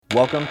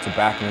Welcome to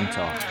Backroom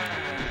Talk.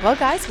 Well,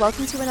 guys,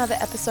 welcome to another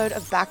episode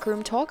of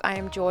Backroom Talk. I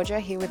am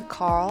Georgia here with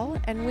Carl,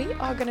 and we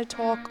are going to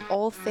talk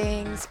all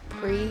things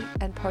pre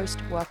and post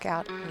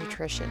workout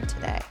nutrition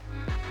today.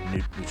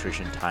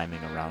 Nutrition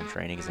timing around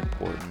training is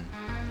important,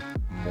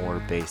 more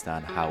based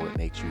on how it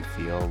makes you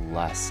feel,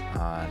 less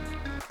on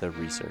the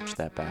research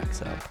that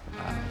backs up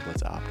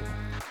what's optimal.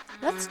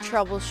 Let's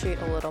troubleshoot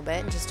a little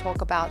bit and just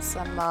talk about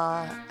some,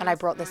 and I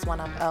brought this one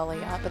up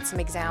earlier, but some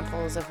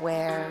examples of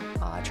where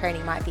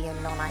training might be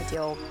in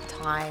non-ideal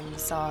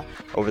times.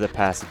 Over the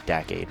past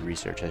decade,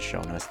 research has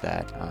shown us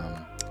that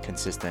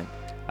consistent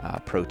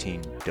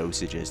protein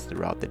dosages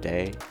throughout the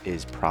day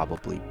is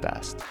probably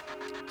best.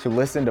 To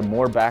listen to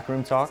more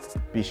Backroom Talk,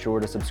 be sure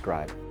to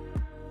subscribe.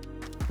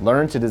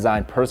 Learn to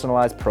design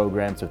personalized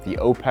programs with the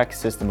OPEX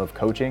system of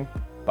coaching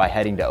by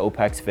heading to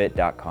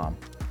opexfit.com.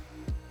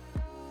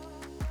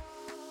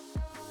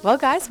 Well,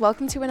 guys,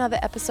 welcome to another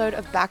episode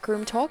of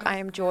Backroom Talk. I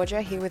am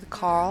Georgia here with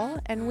Carl,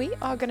 and we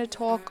are going to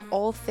talk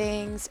all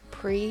things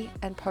pre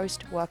and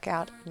post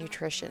workout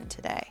nutrition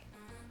today.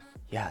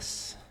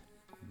 Yes,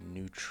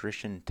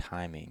 nutrition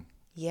timing.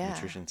 Yeah.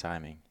 Nutrition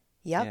timing.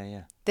 Yep.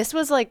 Yeah. This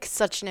was like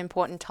such an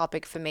important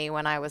topic for me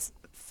when I was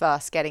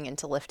first getting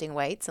into lifting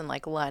weights and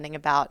like learning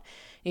about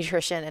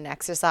nutrition and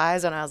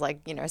exercise when I was like,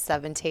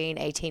 17,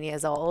 18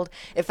 years old.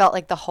 It felt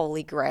like the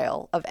holy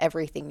grail of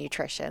everything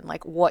nutrition.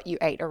 Like what you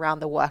ate around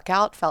the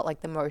workout felt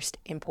like the most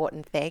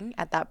important thing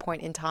at that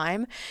point in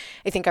time.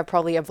 I think I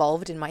probably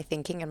evolved in my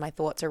thinking and my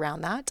thoughts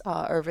around that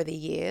over the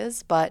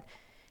years, but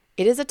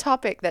it is a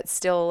topic that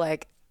still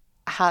like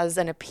has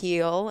an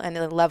appeal and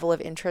a level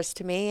of interest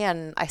to me,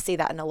 and I see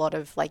that in a lot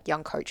of like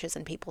young coaches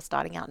and people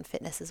starting out in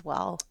fitness as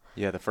well.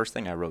 Yeah, the first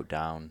thing I wrote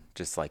down,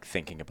 just like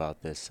thinking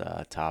about this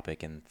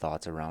topic and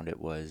thoughts around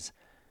it, was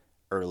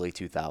early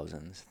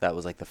 2000s. That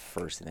was like the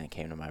first thing that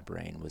came to my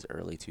brain was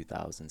early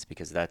 2000s,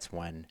 because that's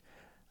when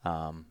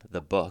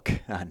the book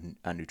on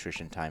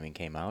nutrition timing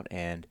came out,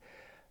 and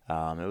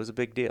it was a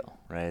big deal,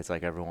 right? It's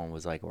like everyone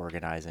was like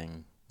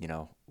organizing,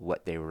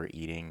 what they were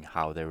eating,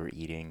 how they were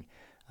eating.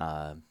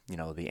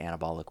 The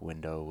anabolic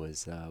window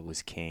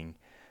was king.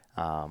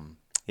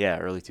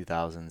 Early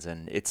 2000s,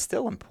 and it's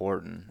still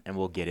important, and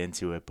we'll get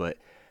into it, but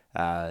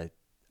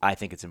I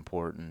think it's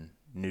important.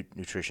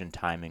 Nutrition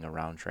timing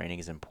around training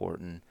is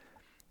important,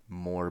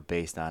 more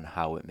based on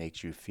how it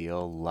makes you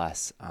feel,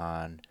 less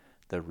on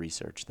the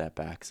research that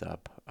backs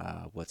up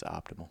what's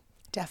optimal.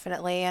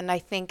 Definitely. And I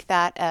think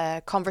that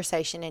a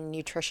conversation in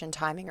nutrition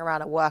timing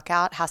around a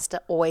workout has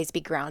to always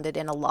be grounded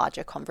in a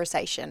larger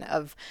conversation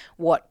of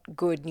what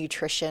good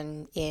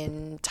nutrition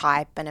in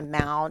type and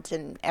amount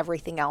and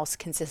everything else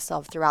consists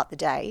of throughout the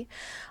day.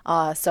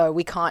 So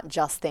we can't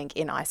just think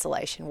in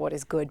isolation what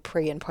is good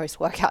pre and post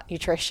workout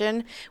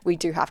nutrition. We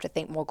do have to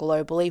think more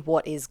globally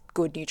what is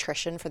good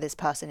nutrition for this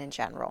person in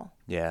general.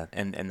 Yeah,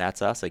 and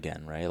that's us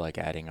again, right? Like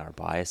adding our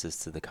biases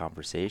to the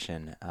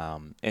conversation.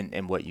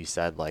 And what you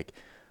said, like,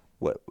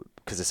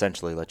 because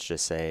essentially, let's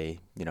just say,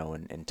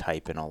 in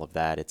type and all of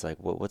that, it's like,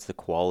 what's the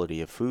quality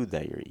of food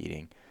that you're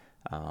eating?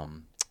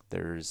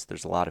 There's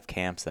a lot of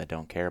camps that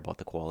don't care about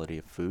the quality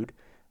of food,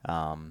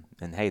 and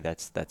hey,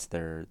 that's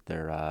their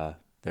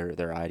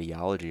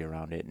ideology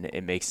around it, and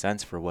it makes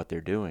sense for what they're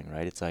doing,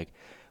 right? It's like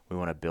we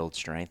want to build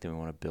strength and we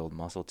want to build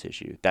muscle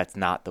tissue. That's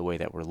not the way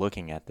that we're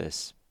looking at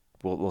this.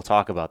 We'll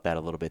talk about that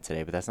a little bit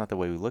today, but that's not the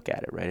way we look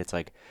at it, right? It's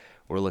like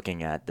we're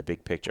looking at the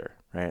big picture,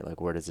 right?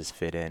 Like, where does this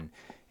fit in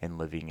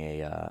living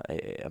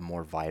a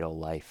more vital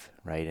life,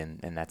 right?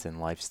 And that's in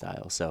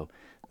lifestyle. So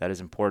that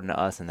is important to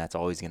us, and that's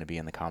always going to be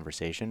in the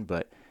conversation.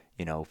 But,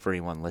 for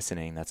anyone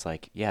listening, that's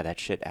like, yeah, that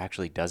shit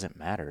actually doesn't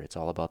matter. It's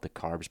all about the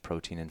carbs,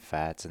 protein, and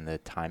fats and the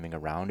timing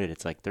around it.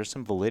 It's like there's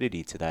some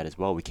validity to that as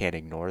well. We can't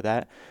ignore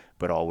that.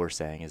 But all we're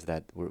saying is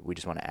that we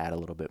just want to add a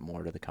little bit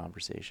more to the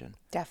conversation.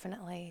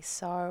 Definitely.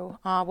 So,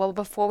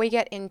 before we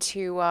get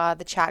into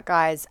the chat,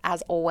 guys,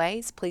 as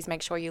always, please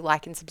make sure you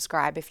like and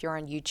subscribe if you're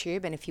on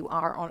YouTube. And if you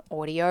are on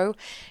audio,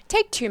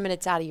 take 2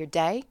 minutes out of your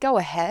day. Go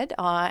ahead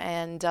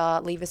and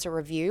leave us a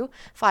review.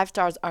 5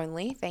 stars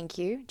only. Thank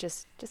you.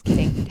 Just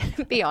kidding.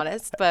 Be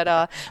honest.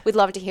 But we'd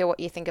love to hear what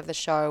you think of the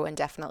show and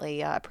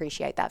definitely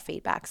appreciate that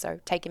feedback. So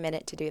take a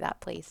minute to do that,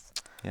 please.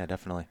 Yeah,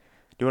 definitely.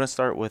 Do you want to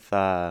start with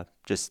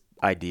just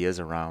ideas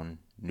around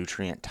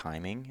nutrient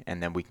timing,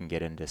 and then we can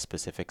get into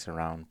specifics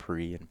around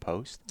pre and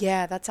post?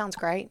 Yeah, that sounds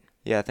great.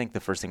 Yeah, I think the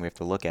first thing we have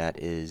to look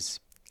at is,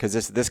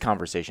 because this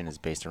conversation is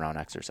based around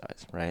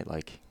exercise, right?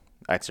 Like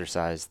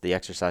the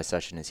exercise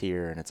session is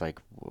here, and it's like,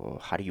 well,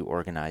 how do you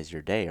organize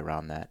your day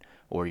around that,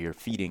 or your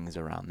feedings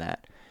around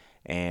that?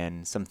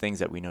 And some things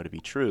that we know to be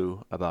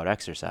true about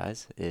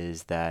exercise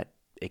is that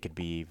it could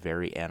be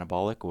very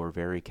anabolic or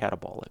very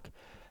catabolic.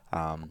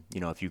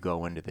 If you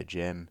go into the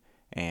gym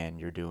and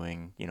you're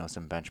doing,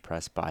 some bench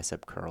press,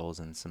 bicep curls,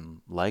 and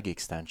some leg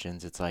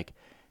extensions, it's like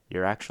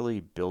you're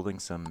actually building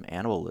some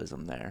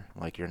anabolism there.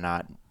 Like, you're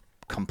not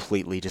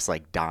completely just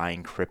like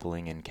dying,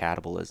 crippling in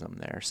catabolism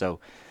there. So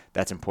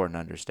that's important to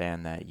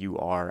understand, that you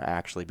are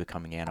actually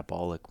becoming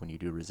anabolic when you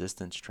do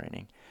resistance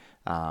training.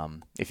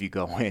 If you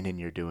go in and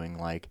you're doing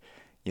like,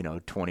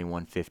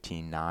 21,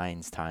 15,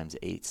 9s times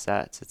 8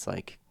 sets. It's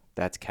like,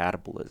 that's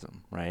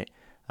catabolism, right?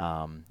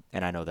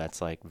 And I know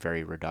that's like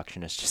very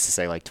reductionist just to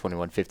say like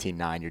 21, 15,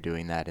 9, you're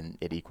doing that and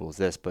it equals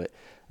this. But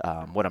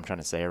what I'm trying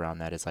to say around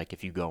that is like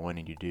if you go in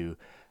and you do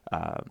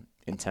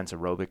intense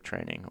aerobic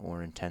training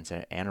or intense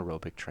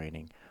anaerobic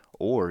training,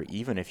 or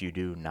even if you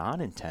do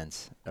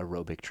non-intense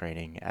aerobic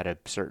training at a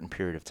certain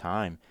period of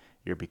time,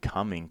 you're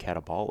becoming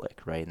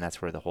catabolic, right? And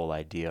that's where the whole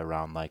idea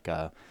around like,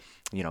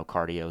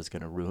 cardio is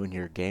going to ruin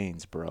your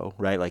gains, bro,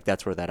 right? Like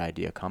that's where that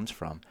idea comes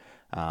from.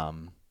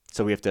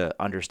 So we have to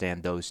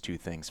understand those two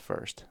things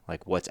first,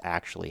 like what's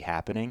actually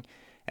happening.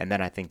 And then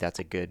I think that's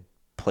a good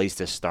place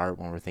to start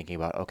when we're thinking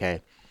about,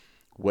 okay,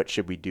 what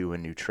should we do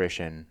in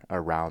nutrition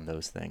around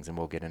those things? And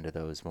we'll get into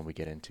those when we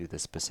get into the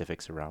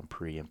specifics around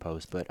pre and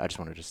post, but I just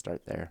wanted to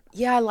start there.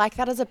 Yeah, I like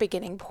that as a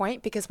beginning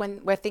point, because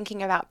when we're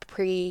thinking about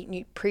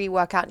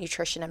pre-workout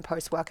nutrition and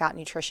post-workout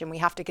nutrition, we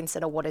have to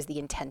consider what is the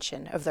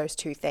intention of those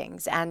two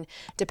things. And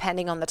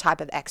depending on the type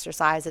of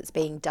exercise that's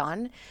being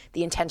done,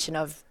 the intention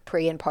of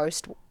pre and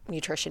post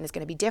nutrition is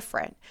going to be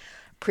different.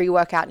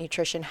 Pre-workout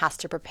nutrition has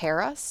to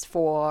prepare us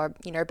for,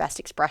 best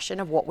expression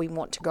of what we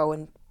want to go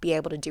and be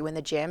able to do in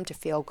the gym to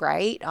feel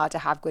great, to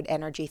have good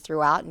energy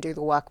throughout and do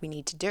the work we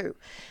need to do.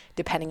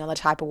 Depending on the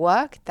type of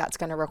work, that's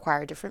going to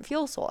require a different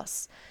fuel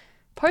source.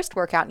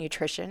 Post-workout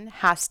nutrition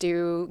has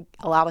to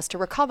allow us to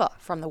recover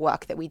from the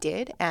work that we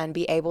did and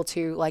be able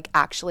to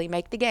actually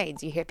make the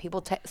gains. You hear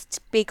people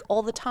speak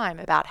all the time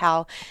about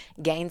how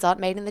gains aren't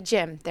made in the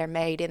gym. They're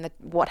made in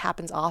what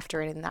happens after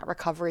and in that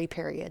recovery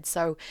period.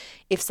 So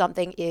if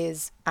something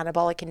is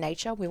anabolic in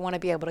nature, we want to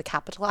be able to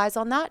capitalize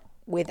on that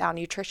with our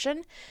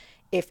nutrition.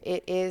 If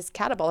it is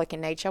catabolic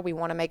in nature, we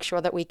want to make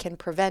sure that we can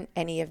prevent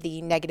any of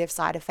the negative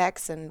side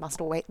effects and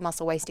muscle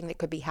wasting that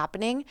could be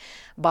happening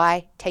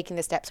by taking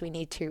the steps we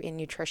need to in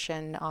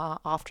nutrition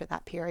after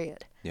that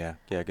period. Yeah,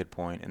 good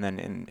point. And then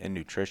in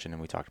nutrition,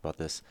 and we talked about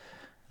this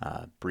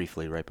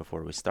briefly right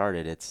before we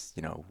started, it's,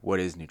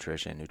 what is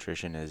nutrition?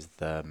 Nutrition is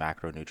the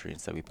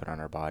macronutrients that we put on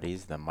our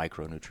bodies, the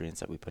micronutrients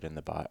that we put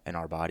in in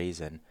our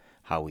bodies, and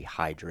how we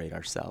hydrate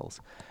our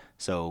cells.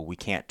 So we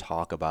can't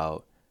talk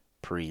about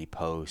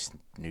pre-post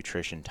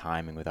nutrition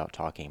timing without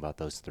talking about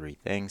those three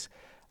things.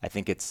 I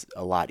think it's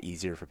a lot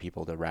easier for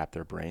people to wrap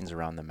their brains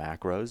around the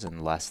macros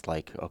and less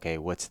like, okay,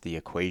 what's the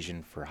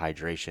equation for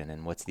hydration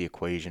and what's the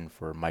equation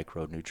for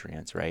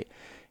micronutrients, right?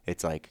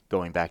 It's like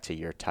going back to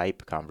your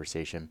type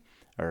conversation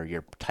or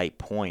your type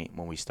point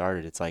when we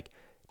started, it's like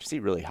just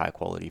eat really high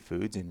quality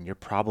foods and you're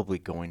probably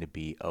going to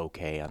be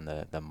okay on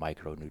the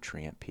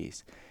micronutrient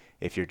piece.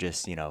 If you're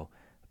just,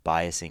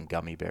 biasing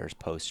gummy bears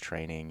post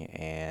training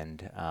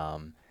and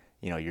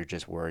you're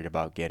just worried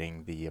about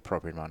getting the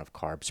appropriate amount of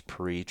carbs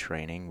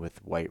pre-training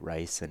with white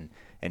rice and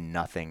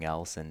nothing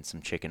else and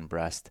some chicken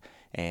breast,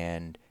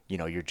 and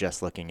you're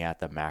just looking at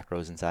the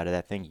macros inside of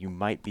that thing, you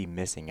might be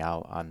missing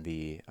out on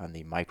the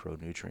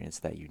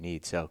micronutrients that you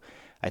need. So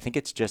I think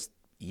it's just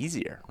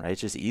easier, right?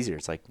 It's just easier.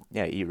 It's like,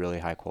 yeah, eat really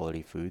high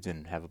quality foods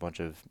and have a bunch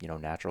of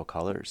natural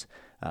colors,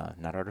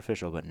 not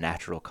artificial, but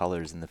natural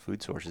colors in the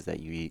food sources that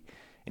you eat,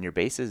 and your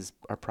bases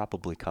are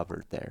probably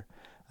covered there.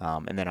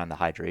 And then on the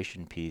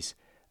hydration piece,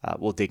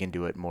 we'll dig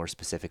into it more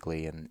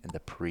specifically in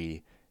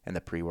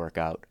the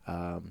pre-workout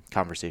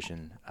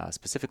conversation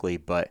specifically,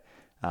 but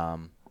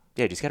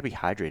you just got to be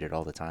hydrated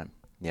all the time.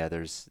 Yeah,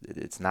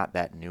 it's not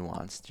that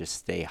nuanced. Just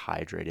stay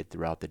hydrated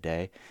throughout the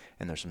day,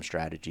 and there's some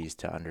strategies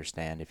to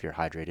understand if you're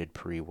hydrated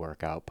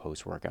pre-workout,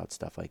 post-workout,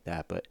 stuff like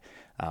that. But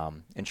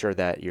ensure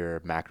that your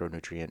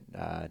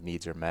macronutrient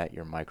needs are met,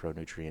 your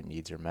micronutrient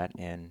needs are met,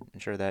 and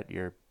ensure that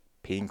you're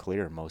peeing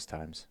clear most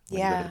times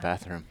when you go to the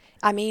bathroom.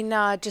 I mean,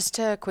 just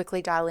to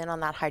quickly dial in on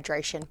that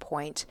hydration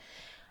point,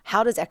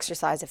 how does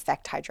exercise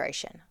affect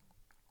hydration?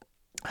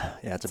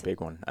 Yeah, it's a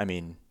big one. I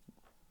mean,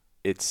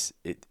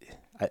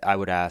 I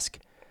would ask,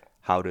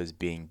 how does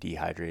being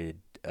dehydrated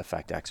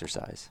affect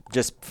exercise?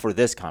 Just for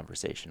this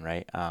conversation,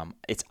 right?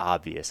 It's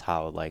obvious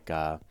how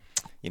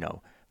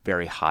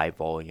very high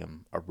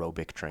volume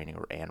aerobic training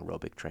or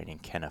anaerobic training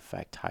can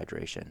affect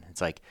hydration. It's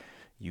like,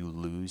 you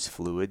lose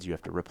fluids, you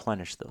have to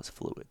replenish those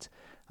fluids.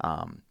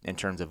 In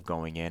terms of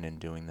going in and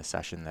doing the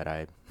session that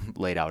I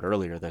laid out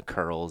earlier, the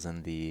curls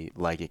and the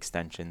leg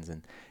extensions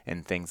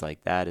and things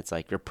like that, it's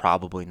like you're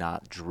probably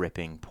not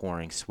dripping,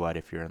 pouring sweat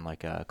if you're in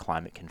like a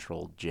climate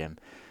controlled gym.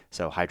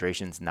 So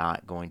hydration's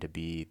not going to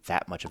be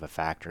that much of a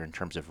factor in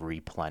terms of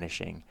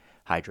replenishing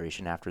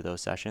hydration after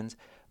those sessions.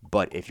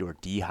 But if you're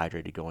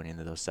dehydrated going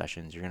into those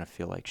sessions, you're going to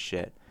feel like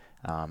shit,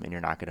 and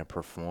you're not going to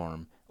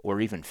perform or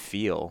even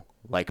feel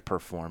like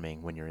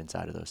performing when you're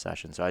inside of those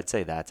sessions. So I'd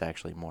say that's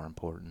actually more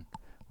important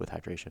with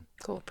hydration.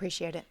 Cool.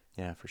 Appreciate it.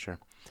 Yeah, for sure.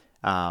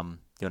 You want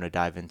to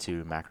dive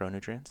into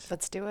macronutrients?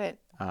 Let's do it.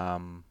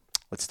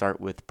 Let's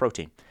start with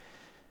protein.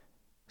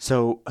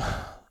 So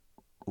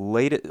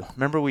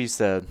remember we used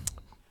to,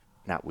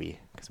 not we,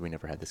 because we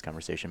never had this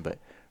conversation, but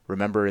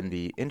remember in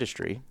the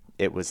industry,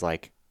 it was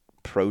like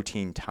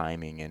protein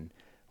timing and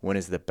when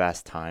is the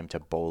best time to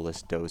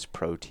bolus dose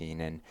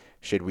protein, and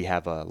should we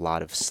have a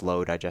lot of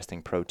slow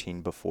digesting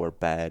protein before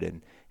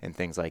bed, and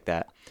things like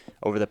that.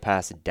 Over the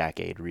past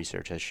decade,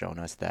 research has shown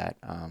us that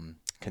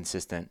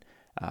consistent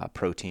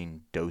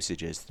protein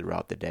dosages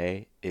throughout the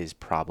day is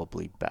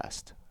probably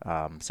best.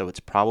 So it's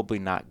probably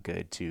not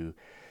good to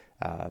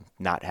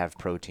not have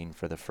protein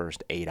for the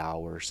first 8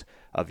 hours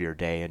of your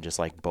day and just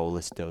like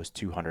bolus dose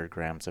 200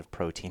 grams of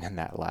protein in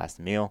that last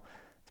meal.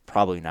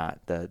 Probably not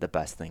the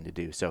best thing to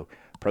do. So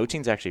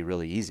protein's actually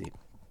really easy.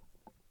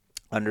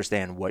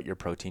 Understand what your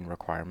protein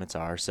requirements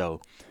are.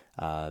 So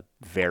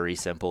very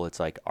simple. It's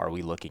like, are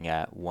we looking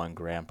at 1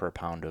 gram per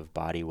pound of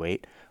body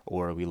weight,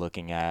 or are we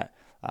looking at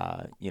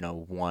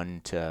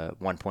 1 to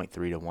 1.3 to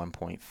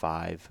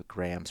 1.5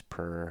 grams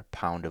per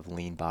pound of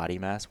lean body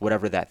mass,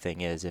 whatever that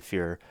thing is. If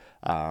you're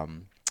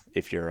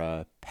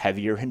a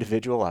heavier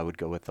individual, I would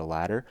go with the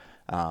latter,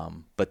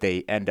 but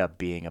they end up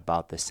being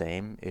about the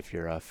same if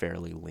you're a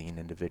fairly lean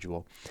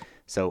individual.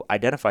 So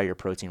identify your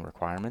protein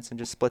requirements and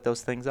just split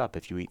those things up.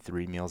 If you eat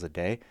 3 meals a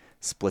day,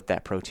 split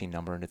that protein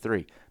number into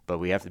 3. But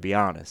we have to be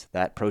honest,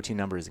 that protein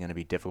number is going to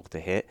be difficult to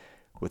hit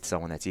with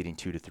someone that's eating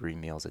 2 to 3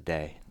 meals a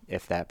day,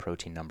 if that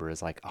protein number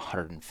is like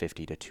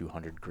 150 to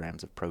 200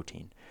 grams of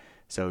protein.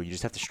 So you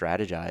just have to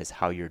strategize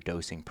how you're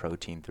dosing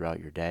protein throughout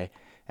your day.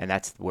 And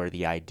that's where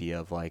the idea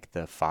of like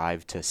the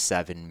 5 to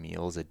 7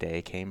 meals a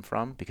day came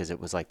from, because it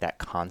was like that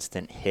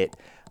constant hit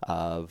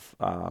of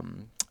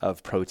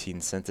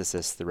protein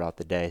synthesis throughout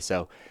the day.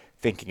 So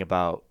thinking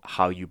about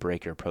how you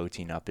break your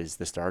protein up is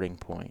the starting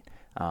point.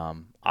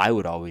 I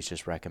would always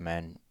just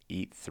recommend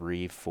eat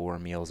 3-4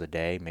 meals a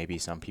day. Maybe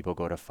some people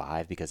go to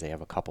 5 because they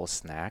have a couple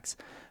snacks.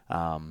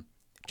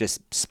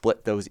 Just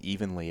split those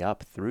evenly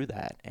up through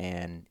that.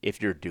 And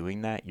if you're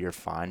doing that, you're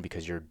fine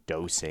because you're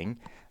dosing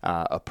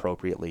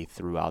appropriately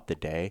throughout the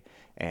day.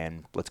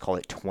 And let's call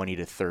it 20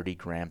 to 30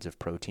 grams of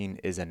protein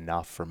is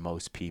enough for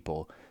most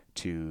people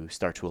to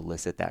start to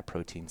elicit that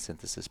protein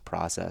synthesis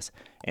process.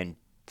 And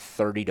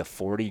 30 to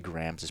 40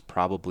 grams is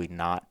probably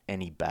not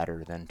any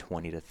better than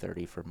 20 to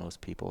 30 for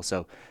most people.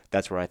 So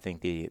that's where I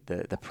think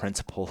the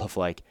principle of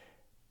like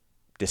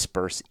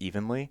disperse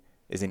evenly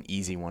is an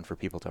easy one for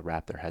people to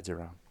wrap their heads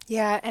around.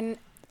 Yeah, and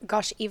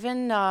gosh,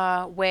 even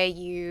where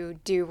you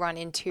do run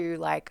into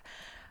like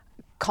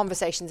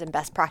conversations and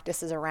best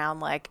practices around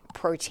like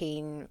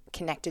protein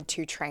connected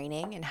to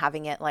training and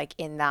having it like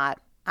in that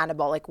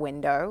anabolic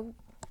window,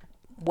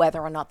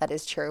 whether or not that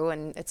is true.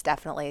 And it's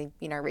definitely,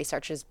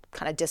 researchers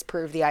kind of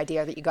disprove the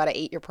idea that you got to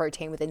eat your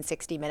protein within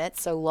 60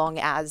 minutes, so long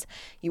as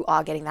you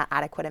are getting that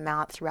adequate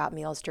amount throughout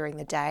meals during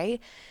the day.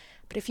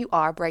 But if you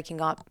are breaking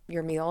up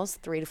your meals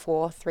 3 to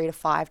 4, 3 to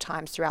 5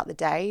 times throughout the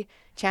day,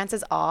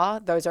 chances are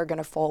those are going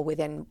to fall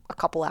within a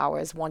couple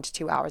hours, 1 to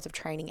 2 hours of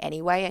training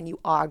anyway, and you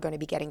are going to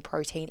be getting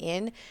protein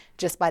in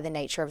just by the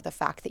nature of the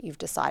fact that you've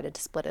decided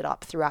to split it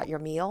up throughout your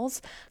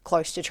meals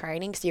close to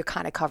training. So you're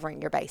kind of covering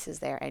your bases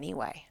there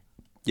anyway.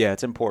 Yeah,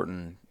 it's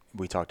important.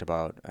 We talked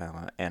about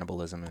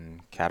anabolism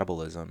and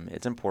catabolism.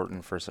 It's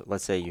important for,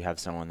 let's say you have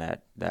someone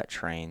that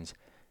trains,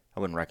 I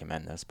wouldn't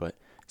recommend this, but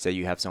say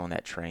you have someone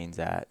that trains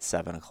at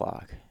 7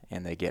 o'clock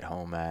and they get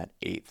home at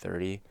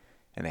 8:30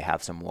 and they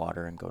have some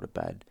water and go to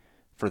bed.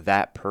 For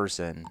that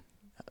person,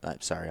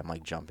 sorry, I'm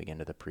like jumping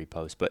into the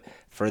pre-post, but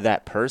for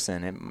that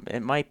person,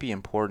 it might be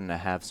important to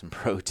have some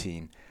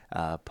protein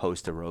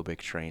post-aerobic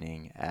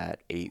training at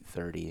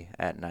 8:30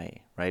 at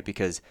night, right?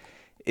 Because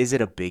is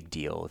it a big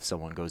deal if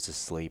someone goes to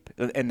sleep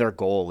and their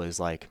goal is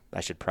like,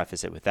 I should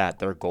preface it with that,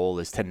 their goal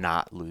is to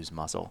not lose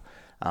muscle.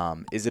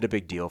 Is it a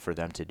big deal for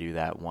them to do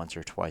that once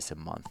or twice a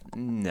month?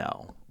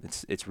 No,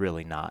 it's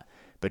really not.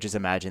 But just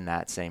imagine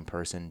that same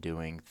person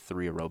doing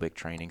 3 aerobic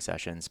training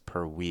sessions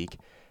per week,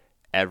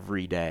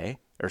 every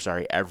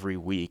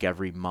week,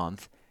 every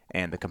month,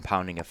 and the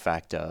compounding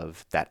effect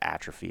of that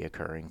atrophy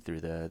occurring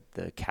through the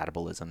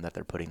catabolism that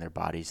they're putting their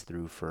bodies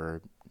through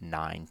for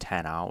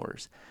 9-10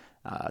 hours.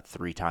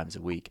 3 times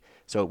a week.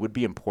 So it would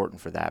be important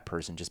for that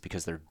person just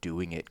because they're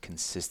doing it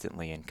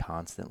consistently and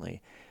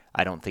constantly.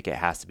 I don't think it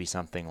has to be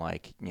something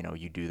like,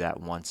 you do that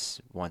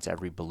once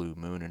every blue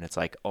moon and it's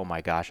like, oh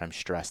my gosh, I'm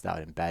stressed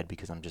out in bed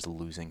because I'm just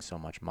losing so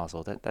much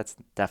muscle. That's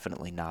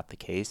definitely not the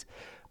case.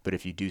 But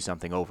if you do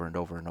something over and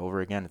over and over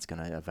again, it's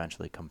going to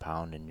eventually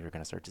compound and you're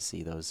going to start to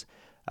see those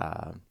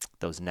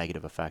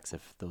negative effects,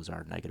 if those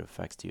are negative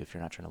effects to you, if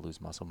you're not trying to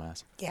lose muscle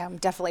mass. Yeah,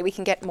 definitely. We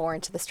can get more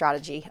into the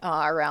strategy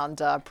around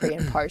pre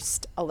and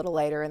post a little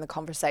later in the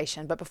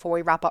conversation. But before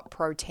we wrap up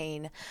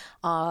protein,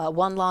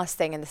 one last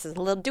thing, and this is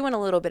doing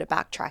a little bit of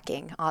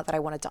backtracking that I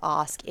wanted to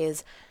ask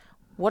is,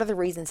 what are the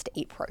reasons to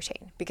eat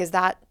protein? Because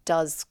that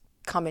does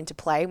come into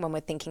play when we're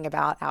thinking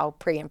about our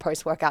pre and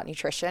post workout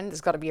nutrition.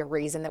 There's got to be a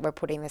reason that we're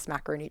putting this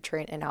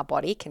macronutrient in our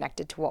body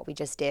connected to what we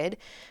just did.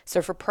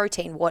 So for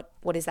protein, what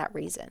is that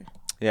reason?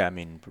 Yeah, I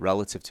mean,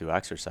 relative to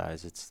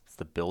exercise, it's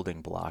the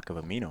building block of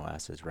amino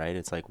acids, right?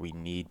 It's like we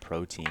need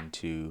protein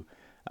to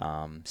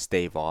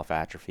stave off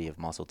atrophy of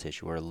muscle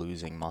tissue or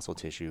losing muscle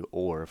tissue.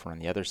 Or if we're on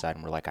the other side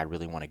and we're like, I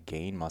really want to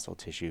gain muscle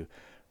tissue,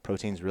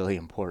 protein's really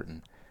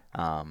important.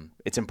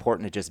 It's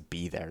important to just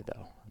be there,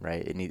 though,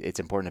 right? It's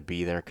important to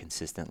be there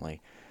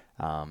consistently.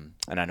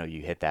 And I know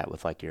you hit that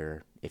with like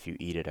if you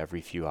eat it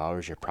every few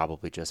hours, you're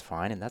probably just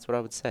fine. And that's what I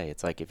would say.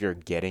 It's like if you're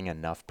getting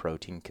enough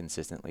protein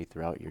consistently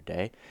throughout your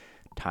day,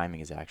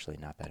 timing is actually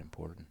not that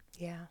important.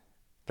 Yeah.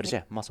 But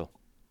it's, muscle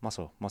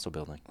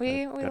building.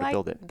 We Gotta like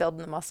build it.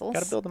 building the muscles.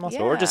 Got to build the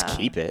muscle, or just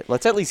keep it.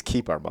 Let's at least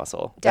keep our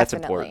muscle. That's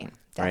important,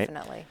 right?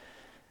 Definitely.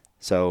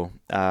 So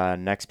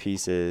next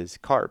piece is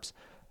carbs.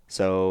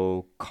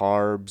 So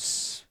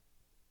carbs,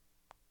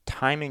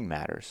 timing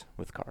matters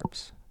with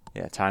carbs.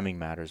 Yeah, timing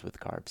matters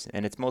with carbs,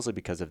 and it's mostly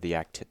because of the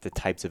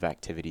types of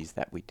activities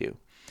that we do.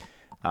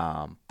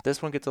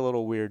 This one gets a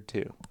little weird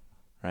too,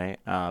 right?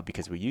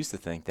 Because we used to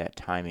think that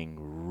timing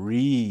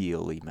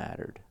really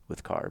mattered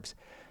with carbs,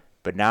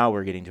 but now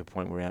we're getting to a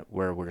point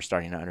where we're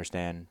starting to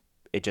understand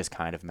it just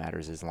kind of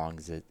matters as long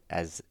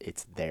as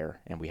it's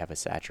there and we have a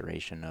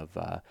saturation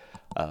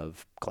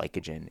of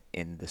glycogen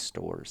in the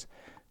stores.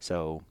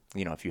 So,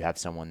 if you have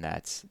someone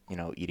that's,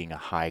 eating a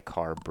high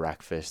carb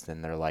breakfast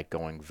and they're like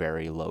going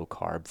very low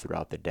carb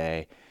throughout the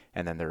day,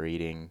 and then they're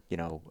eating,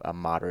 a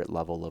moderate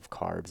level of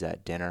carbs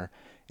at dinner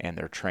and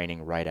they're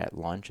training right at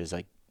lunch, is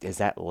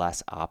that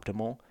less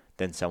optimal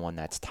than someone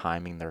that's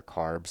timing their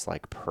carbs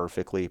like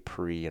perfectly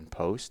pre and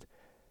post?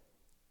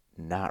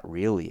 Not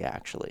really,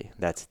 actually.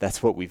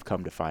 That's what we've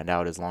come to find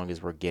out, as long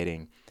as we're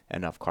getting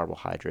enough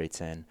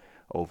carbohydrates in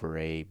over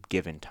a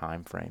given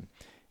time frame.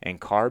 And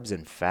carbs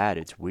and fat,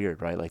 it's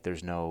weird, right? Like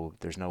there's no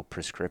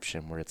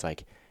prescription where it's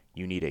like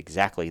you need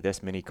exactly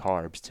this many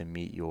carbs to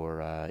meet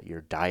your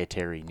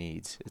dietary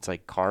needs. It's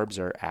like carbs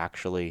are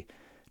actually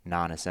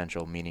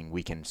non-essential, meaning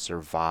we can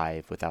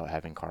survive without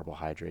having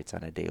carbohydrates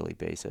on a daily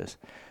basis.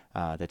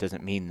 That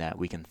doesn't mean that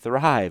we can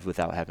thrive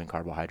without having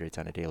carbohydrates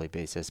on a daily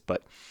basis,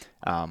 but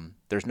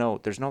there's no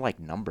like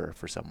number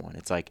for someone.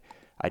 It's like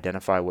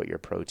identify what your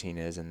protein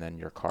is, and then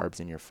your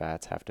carbs and your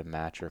fats have to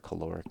match your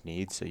caloric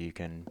needs so you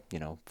can,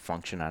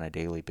 function on a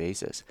daily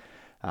basis.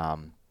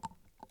 When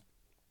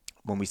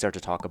we start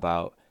to talk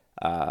about,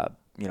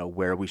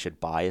 where we should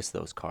bias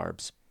those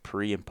carbs,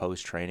 pre and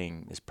post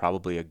training is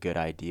probably a good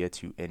idea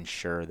to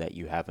ensure that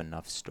you have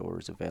enough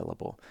stores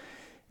available.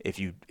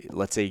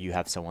 Let's say you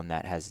have someone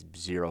that has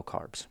 0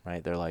 carbs,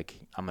 right? They're like,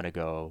 I'm going to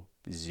go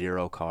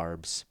 0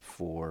 carbs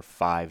for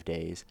 5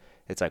 days.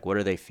 It's like, what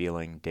are they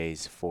feeling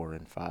days 4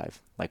 and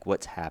 5? Like,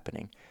 what's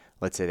happening?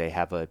 Let's say they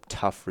have a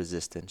tough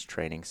resistance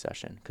training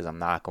session, because I'm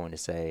not going to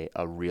say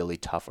a really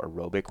tough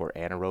aerobic or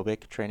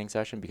anaerobic training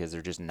session, because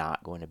they're just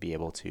not going to be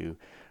able to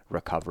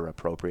recover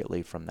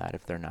appropriately from that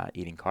if they're not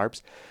eating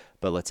carbs.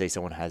 But let's say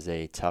someone has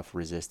a tough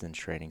resistance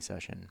training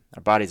session.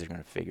 Our bodies are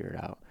going to figure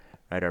it out,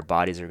 right? Our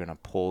bodies are going to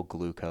pull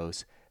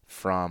glycogen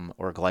from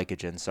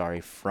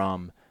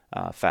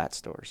fat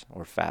stores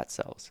or fat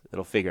cells.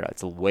 It'll figure it out.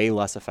 It's way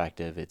less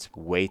effective. It's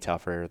way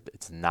tougher.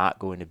 It's not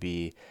going to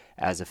be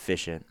as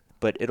efficient,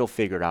 but it'll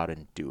figure it out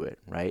and do it,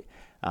 right?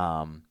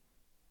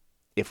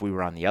 If we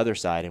were on the other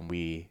side and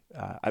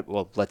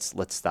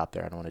let's stop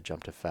there. I don't want to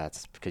jump to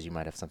fats because you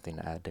might have something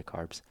to add to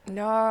carbs.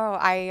 No,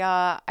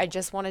 I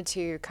just wanted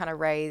to kind of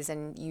raise,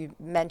 and you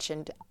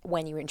mentioned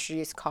when you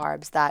introduced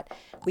carbs that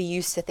we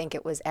used to think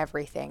it was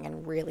everything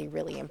and really,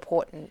 really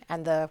important.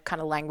 And the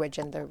kind of language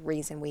and the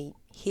reason we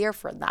hear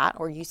for that,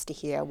 or used to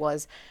hear,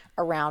 was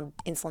around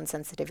insulin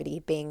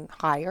sensitivity being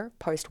higher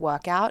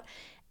post-workout,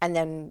 and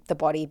then the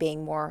body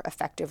being more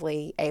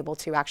effectively able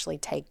to actually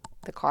take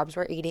the carbs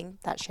we're eating,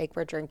 that shake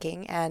we're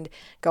drinking, and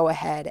go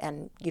ahead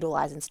and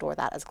utilize and store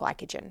that as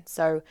glycogen.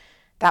 So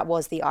that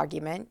was the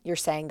argument. You're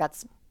saying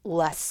that's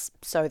less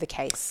so the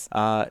case?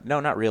 No,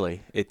 not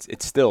really.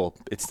 It's still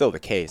the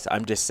case.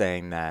 I'm just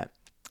saying that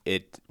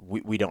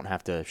we don't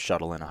have to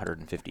shuttle in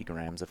 150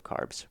 grams of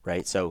carbs,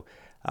 right? So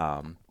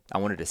I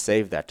wanted to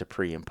save that to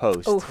pre and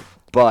post. Oof.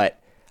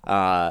 But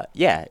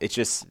it's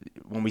just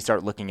when we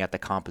start looking at the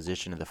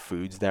composition of the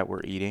foods that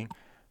we're eating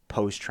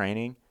post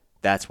training,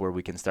 that's where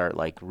we can start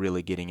like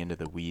really getting into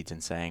the weeds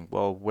and saying,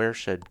 well, where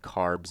should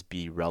carbs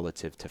be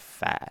relative to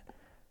fat,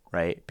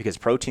 right? Because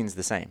protein's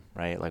the same,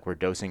 right? Like we're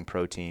dosing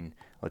protein.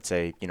 Let's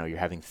say, you're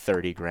having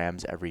 30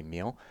 grams every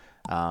meal.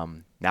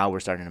 Now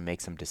we're starting to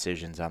make some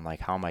decisions on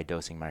like, how am I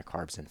dosing my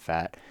carbs and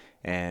fat?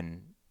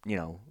 And,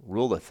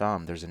 rule of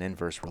thumb, there's an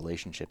inverse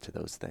relationship to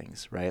those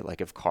things, right?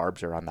 Like if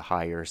carbs are on the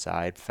higher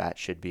side, fat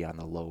should be on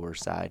the lower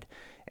side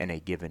in a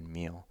given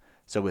meal.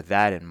 So with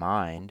that in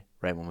mind,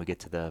 right, when we get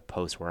to the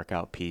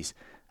post-workout piece,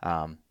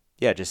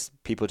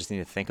 people just need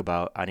to think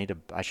about,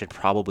 I should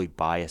probably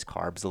bias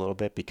carbs a little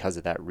bit because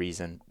of that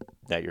reason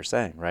that you're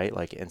saying, right?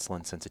 Like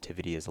insulin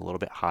sensitivity is a little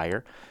bit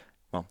higher,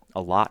 well,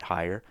 a lot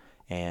higher.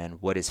 And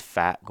what is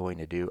fat going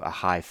to do? A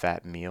high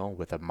fat meal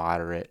with a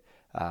moderate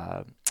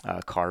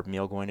carb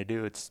meal going to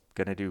do? It's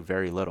going to do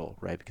very little,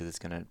 right? Because it's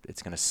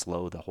gonna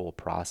slow the whole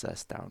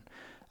process down.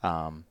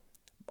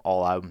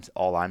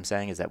 All I'm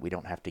saying is that we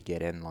don't have to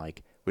get in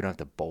we don't have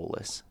to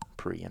bolus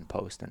pre and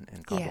post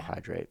and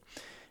carbohydrate.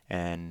 Yeah.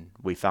 And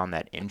we found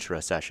that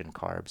intra-session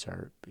carbs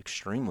are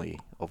extremely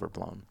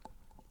overblown.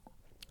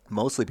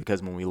 Mostly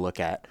because when we look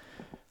at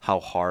how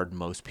hard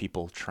most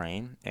people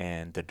train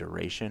and the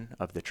duration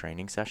of the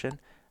training session,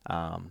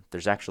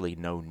 there's actually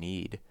no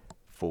need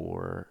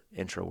for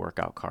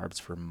intra-workout carbs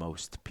for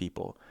most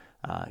people.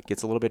 It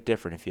gets a little bit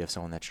different if you have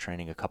someone that's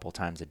training a couple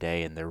times a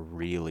day and they're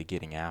really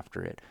getting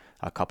after it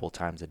a couple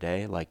times a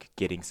day, like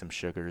getting some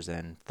sugars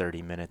in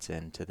 30 minutes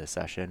into the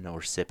session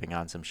or sipping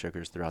on some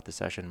sugars throughout the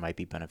session might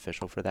be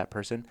beneficial for that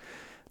person.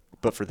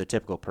 But for the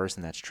typical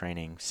person that's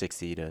training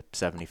 60 to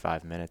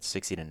 75 minutes,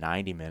 60 to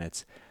 90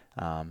 minutes,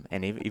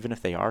 and even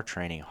if they are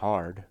training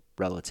hard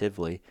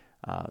relatively,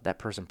 that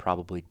person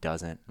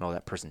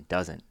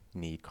doesn't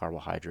need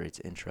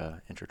carbohydrates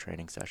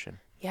intra-training session.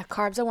 Yeah,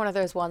 carbs are one of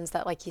those ones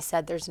that, like you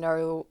said, there's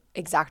no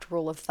exact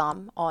rule of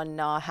thumb on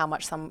how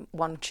much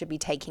someone should be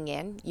taking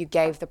in. You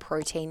gave the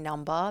protein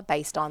number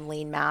based on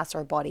lean mass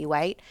or body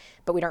weight,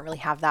 but we don't really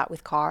have that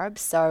with carbs.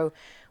 So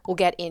we'll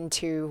get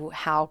into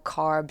how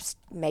carbs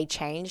may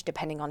change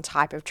depending on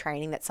type of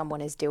training that someone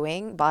is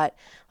doing, but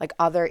like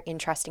other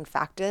interesting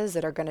factors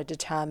that are going to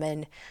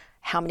determine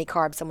how many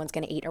carbs someone's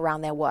going to eat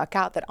around their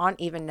workout that aren't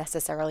even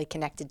necessarily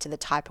connected to the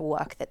type of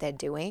work that they're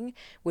doing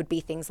would be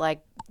things like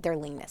their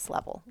leanness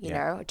level. You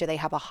know, do they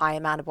have a high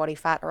amount of body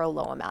fat or a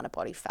low amount of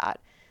body fat?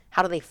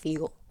 How do they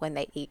feel when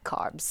they eat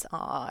carbs?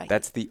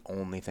 That's the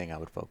only thing I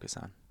would focus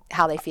on.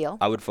 How they feel?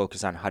 I would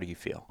focus on how do you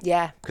feel?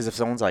 Yeah. Because if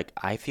someone's like,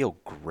 I feel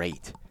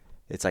great,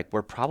 it's like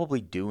we're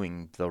probably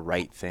doing the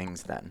right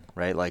things then,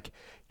 right? Like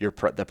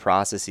the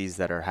processes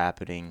that are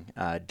happening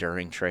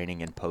during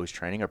training and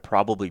post-training are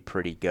probably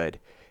pretty good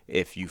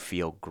if you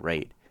feel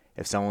great.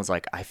 If someone's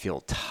like, I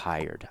feel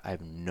tired, I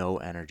have no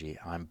energy,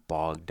 I'm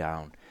bogged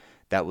down.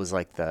 That was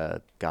like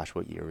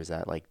what year was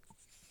that? Like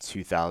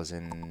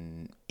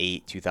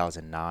 2008,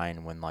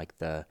 2009, when like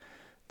the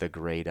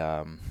great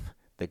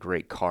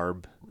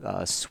carb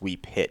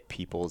sweep hit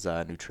people's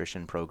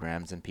nutrition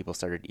programs, and people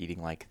started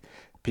eating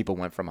people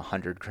went from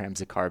 100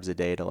 grams of carbs a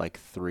day to like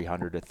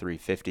 300 to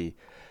 350.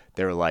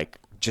 They were like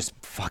just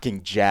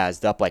fucking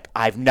jazzed up. Like,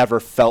 I've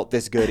never felt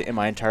this good in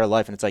my entire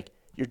life. And it's like,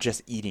 you're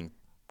just eating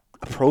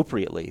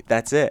appropriately.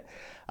 That's it.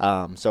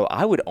 So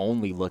I would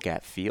only look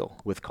at feel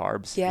with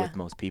carbs with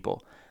most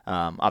people.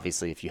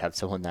 Obviously, if you have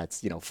someone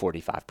that's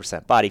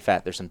 45% body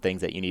fat, there's some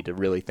things that you need to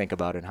really think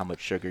about and how much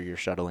sugar you're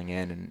shuttling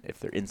in, and if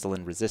they're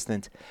insulin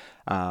resistant.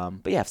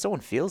 But yeah, if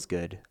someone feels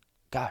good,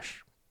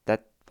 gosh,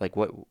 that like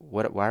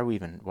why are we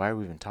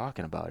even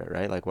talking about it,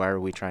 right? Like, why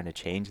are we trying to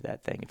change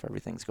that thing if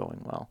everything's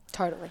going well?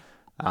 Totally.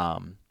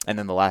 And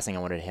then the last thing I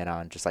wanted to hit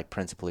on, just like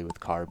principally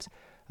with carbs,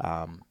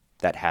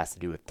 that has to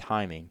do with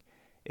timing,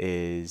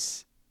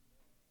 is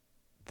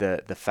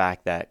the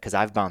fact that, because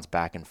I've bounced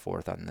back and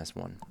forth on this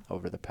one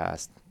over the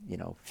past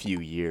few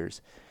years,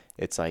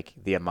 it's like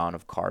the amount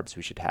of carbs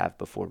we should have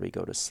before we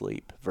go to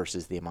sleep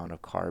versus the amount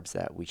of carbs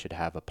that we should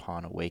have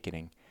upon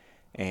awakening.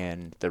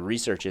 And the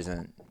research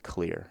isn't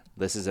clear.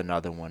 This is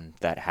another one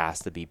that has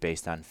to be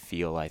based on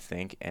feel, I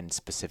think, and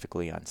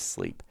specifically on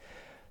sleep.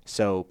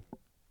 So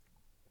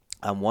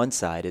on one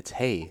side, it's,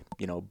 hey,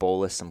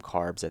 bolus some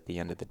carbs at the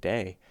end of the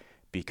day,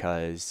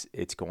 because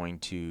it's going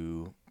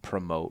to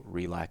promote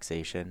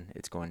relaxation.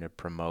 It's going to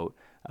promote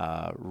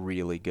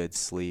really good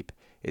sleep.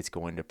 It's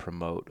going to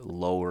promote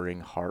lowering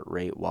heart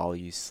rate while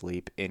you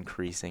sleep,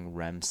 increasing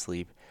REM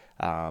sleep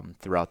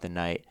throughout the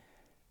night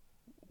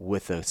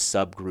with a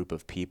subgroup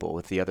of people.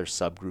 With the other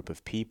subgroup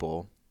of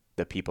people,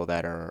 the people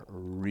that are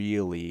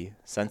really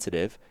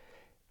sensitive,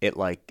 it's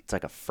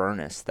like a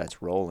furnace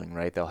that's rolling,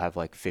 right? They'll have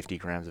like 50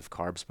 grams of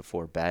carbs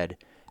before bed,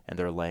 and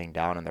they're laying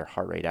down, and their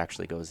heart rate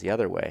actually goes the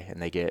other way,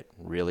 and they get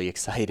really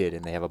excited,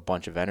 and they have a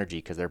bunch of energy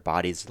because their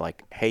body's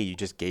like, hey, you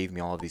just gave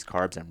me all of these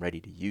carbs, I'm ready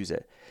to use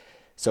it.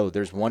 So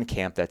there's one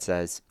camp that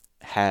says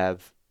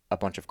have a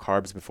bunch of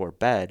carbs before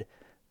bed,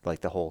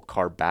 like the whole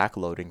carb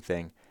backloading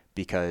thing,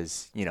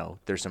 because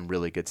there's some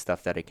really good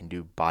stuff that it can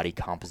do body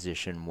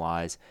composition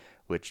wise,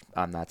 which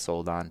I'm not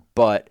sold on,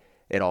 but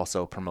it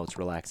also promotes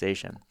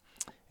relaxation.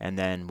 And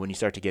then when you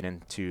start to get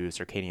into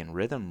circadian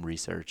rhythm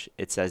research,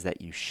 it says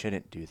that you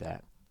shouldn't do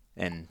that.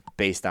 And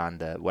based on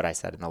what I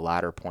said in the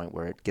latter point,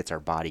 where it gets our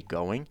body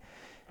going,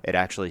 it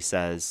actually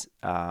says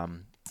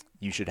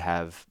you should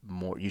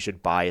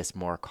bias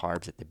more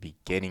carbs at the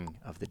beginning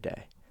of the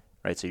day,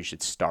 right? So you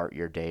should start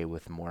your day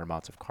with more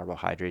amounts of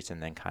carbohydrates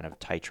and then kind of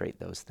titrate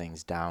those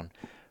things down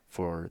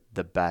for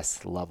the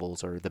best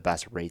levels or the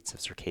best rates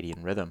of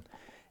circadian rhythm.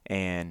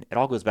 And it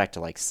all goes back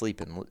to like sleep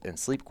and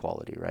sleep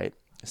quality, right?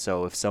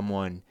 So if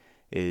someone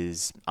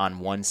is on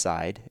one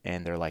side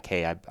and they're like,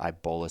 hey, I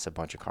bolus a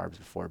bunch of carbs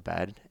before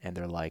bed, and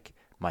they're like,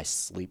 my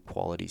sleep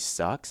quality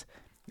sucks,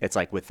 it's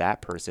like, with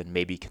that person,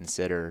 maybe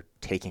consider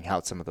taking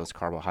out some of those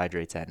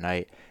carbohydrates at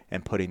night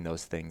and putting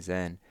those things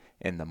in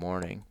the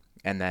morning.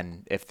 And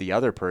then if the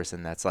other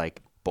person that's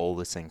like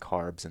bolusing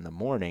carbs in the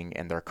morning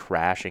and they're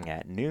crashing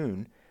at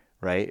noon,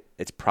 right,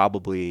 that's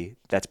probably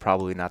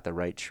not the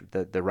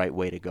right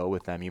way to go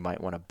with them. You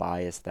might want to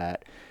bias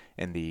that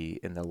in the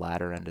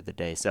latter end of the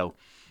day. So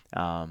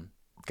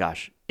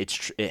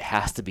it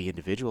has to be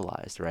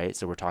individualized, right?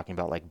 So we're talking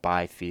about like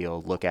by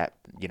feel, look at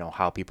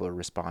how people are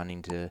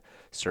responding to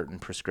certain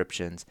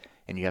prescriptions,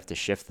 and you have to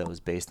shift those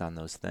based on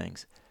those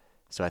things.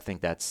 So I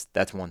think that's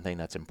one thing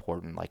that's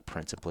important, like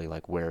principally,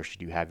 like where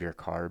should you have your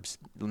carbs?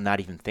 Not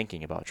even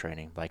thinking about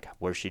training, like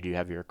where should you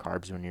have your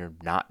carbs when you're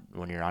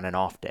on an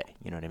off day?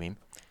 You know what I mean?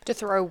 To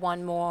throw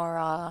one more,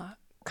 I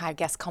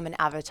guess, common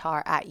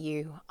avatar at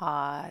you,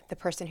 the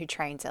person who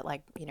trains at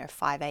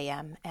 5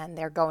 a.m. and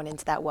they're going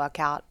into that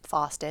workout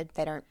fasted.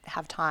 They don't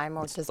have time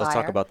or desire. Let's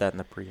talk about that in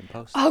the pre and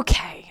post.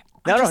 Okay.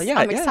 I'm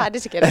yeah.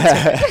 excited to get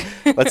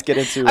into it. Let's get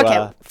into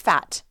okay,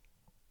 fat.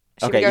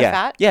 Should we go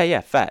fat?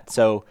 Yeah, fat.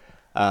 So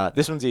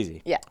this one's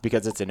easy. Yeah.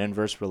 Because it's an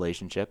inverse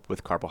relationship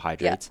with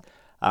carbohydrates.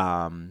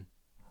 Yeah.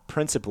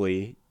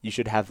 Principally, you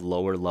should have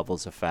lower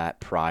levels of fat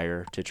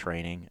prior to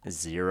training,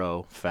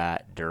 0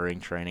 fat during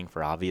training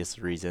for obvious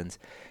reasons,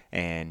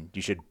 and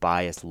you should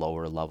bias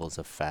lower levels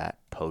of fat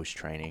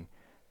post-training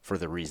for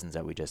the reasons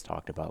that we just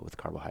talked about with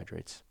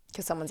carbohydrates.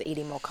 Because someone's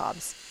eating more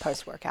carbs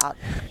post-workout,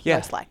 Yeah.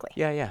 most likely.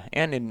 Yeah.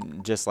 And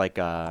in just like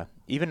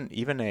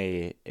even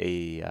a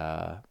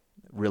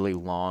really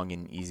long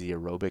and easy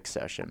aerobic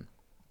session,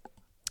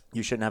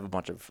 you shouldn't have a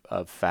bunch of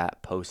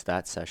fat post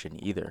that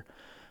session either,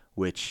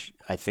 which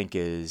I think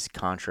is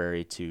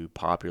contrary to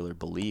popular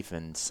belief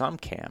in some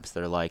camps.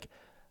 They're like,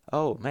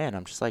 oh man,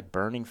 I'm just like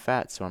burning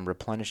fat, so I'm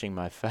replenishing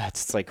my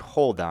fats. It's like,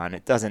 hold on,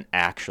 it doesn't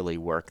actually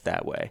work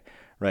that way,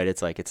 right?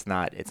 It's like, it's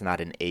not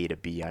an A to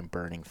B, I'm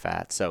burning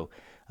fat. So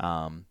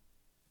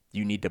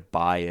you need to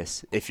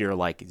bias, if you're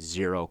like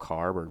 0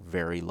 carb or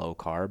very low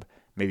carb,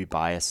 maybe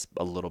bias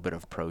a little bit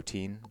of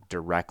protein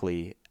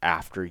directly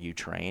after you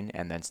train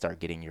and then start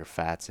getting your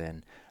fats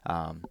in,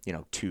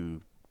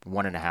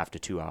 1.5 to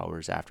 2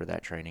 hours after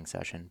that training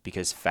session,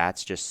 because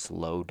fats just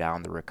slow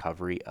down the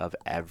recovery of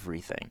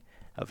everything.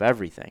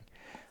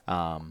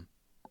 So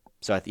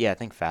I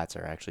think fats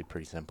are actually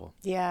pretty simple.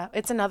 Yeah,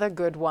 it's another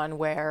good one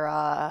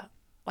where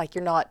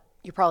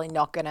you're probably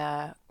not going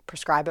to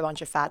prescribe a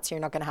bunch of fats. So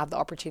you're not going to have the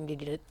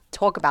opportunity to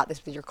talk about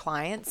this with your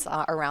clients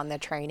around their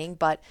training,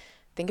 but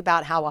think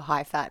about how a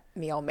high fat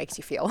meal makes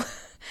you feel.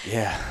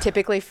 Yeah.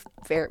 Typically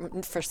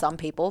for some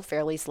people,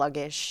 fairly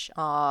sluggish,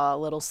 a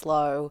little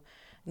slow,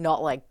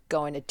 not like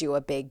going to do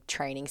a big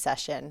training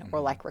session or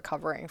like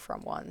recovering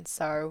from one.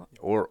 So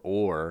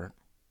or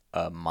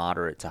a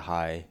moderate to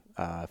high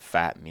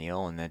fat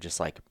meal and then just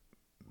like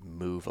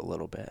move a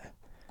little bit.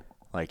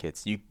 Like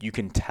it's you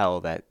can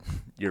tell that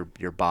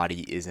your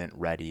body isn't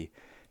ready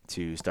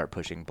to start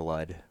pushing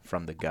blood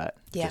from the gut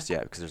just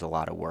yet, because there's a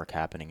lot of work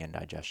happening in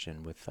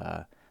digestion with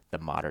the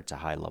moderate to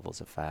high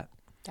levels of fat.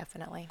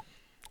 Definitely.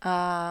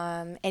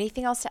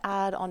 Anything else to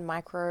add on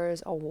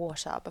macros or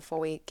water before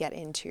we get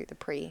into the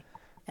pre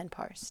and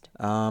post?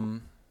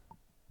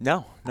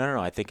 No.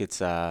 I think it's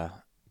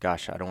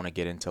gosh, I don't want to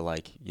get into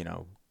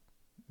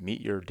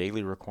meet your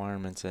daily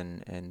requirements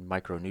and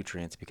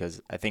micronutrients,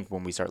 because I think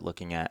when we start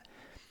looking at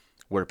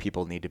where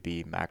people need to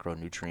be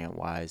macronutrient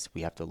wise,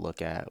 we have to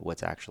look at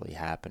what's actually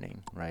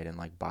happening, right? And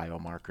like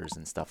biomarkers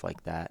and stuff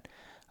like that.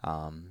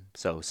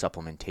 So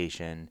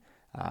supplementation,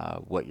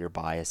 what you're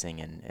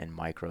biasing and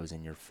micros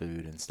in your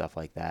food and stuff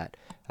like that.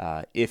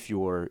 If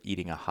you're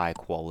eating a high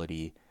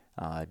quality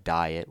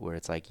diet where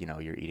it's like,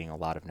 you're eating a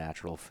lot of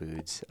natural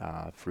foods,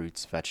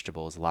 fruits,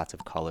 vegetables, lots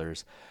of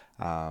colors,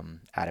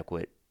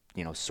 adequate,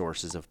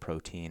 sources of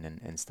protein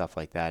and stuff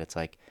like that. It's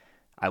like,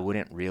 I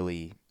wouldn't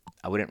really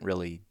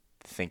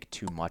think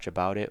too much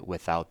about it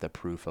without the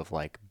proof of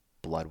like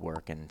blood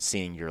work and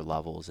seeing your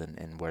levels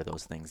and where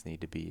those things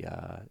need to be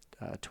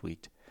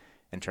tweaked.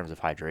 In terms of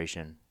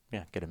hydration,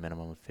 get a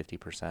minimum of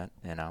 50%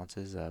 in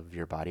ounces of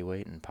your body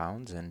weight in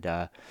pounds, and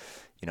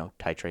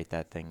titrate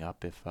that thing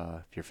up if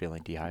you're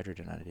feeling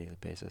dehydrated on a daily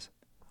basis.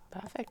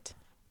 Perfect.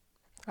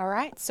 All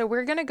right, so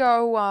we're going to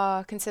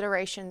go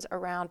considerations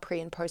around pre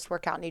and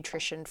post-workout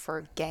nutrition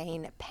for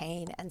gain,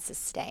 pain, and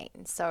sustain.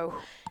 So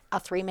our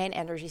 3 main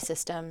energy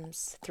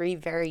systems, 3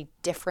 very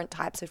different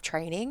types of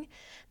training,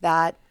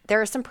 that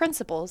there are some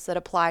principles that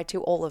apply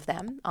to all of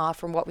them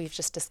from what we've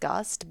just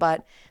discussed,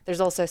 but there's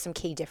also some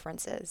key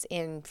differences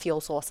in fuel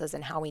sources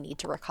and how we need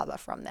to recover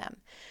from them.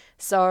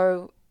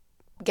 So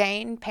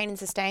gain, pain, and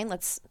sustain,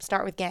 let's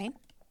start with gain.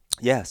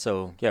 Yeah,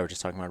 so we're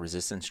just talking about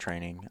resistance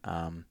training.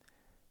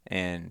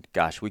 And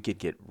gosh, we could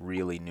get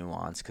really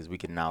nuanced because we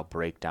can now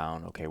break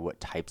down, okay, what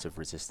types of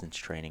resistance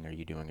training are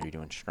you doing? Are you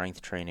doing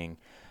strength training?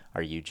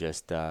 Are you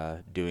just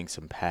doing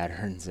some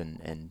patterns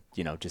and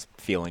just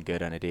feeling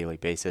good on a daily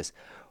basis?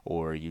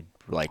 Or are you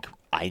like,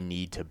 I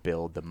need to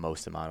build the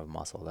most amount of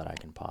muscle that I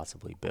can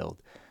possibly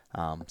build?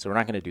 So we're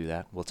not going to do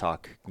that. We'll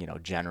talk,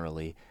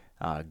 generally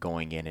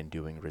going in and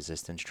doing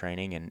resistance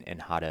training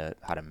and how to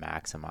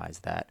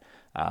maximize that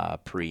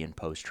pre and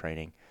post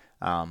training.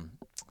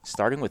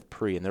 Starting with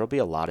pre, and there'll be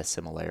a lot of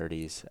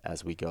similarities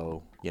as we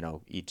go,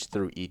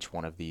 each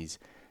one of these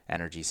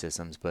energy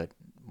systems. But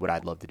what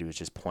I'd love to do is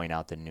just point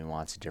out the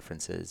nuanced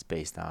differences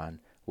based on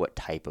what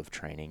type of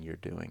training you're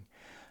doing.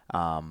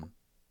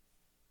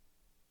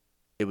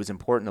 It was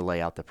important to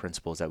lay out the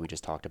principles that we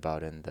just talked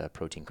about in the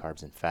protein,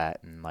 carbs, and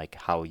fat, and like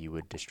how you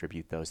would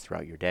distribute those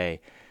throughout your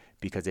day.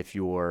 Because if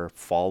you're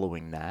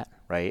following that,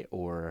 right,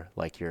 or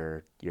like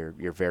you're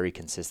very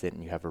consistent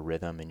and you have a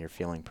rhythm and you're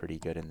feeling pretty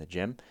good in the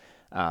gym,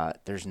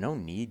 there's no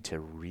need to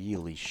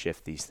really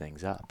shift these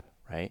things up,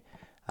 right?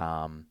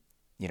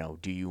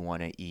 Do you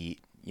want to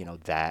eat,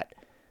 that,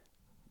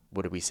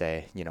 what do we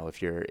say?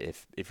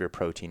 If your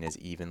protein is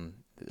even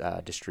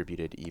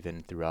distributed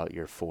even throughout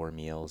your 4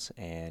 meals,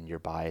 and you're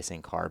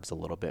biasing carbs a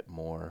little bit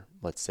more,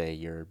 let's say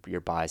you're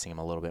biasing them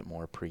a little bit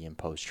more pre and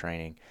post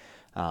training,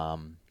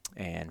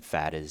 and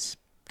fat is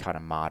kind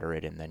of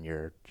moderate, and then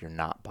you're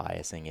not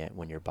biasing it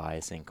when you're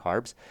biasing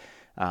carbs,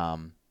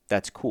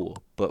 that's cool.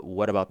 But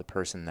what about the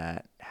person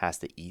that has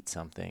to eat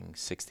something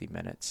 60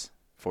 minutes,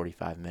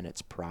 45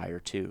 minutes prior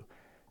to?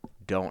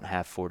 Don't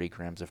have 40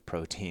 grams of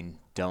protein,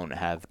 don't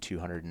have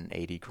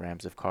 280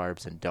 grams of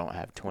carbs, and don't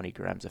have 20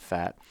 grams of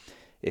fat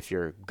if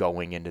you're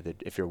walking into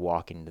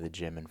the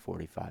gym in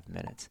 45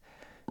 minutes.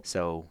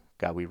 So,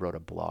 God, we wrote a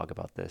blog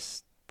about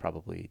this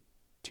probably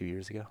 2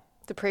 years ago.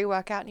 The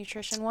pre-workout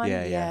nutrition one?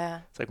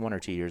 Yeah. It's like 1 or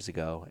 2 years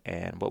ago.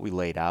 And what we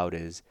laid out,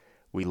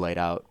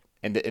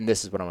 and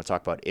this is what I want to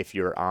talk about. If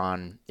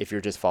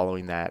you're just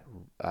following that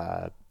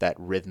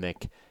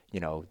rhythmic,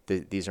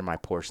 these are my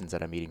portions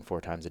that I'm eating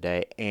 4 times a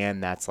day,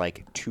 and that's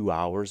like 2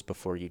 hours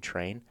before you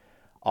train,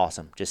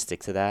 awesome. Just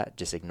stick to that.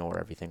 Just ignore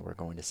everything we're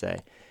going to say.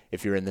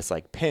 If you're in this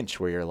like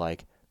pinch where you're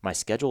like, my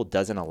schedule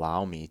doesn't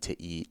allow me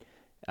to eat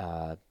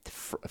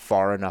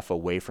far enough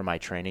away from my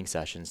training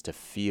sessions to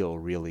feel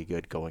really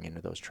good going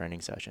into those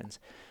training sessions.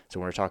 So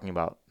when we're talking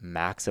about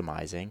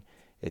maximizing,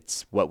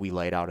 it's what we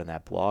laid out in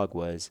that blog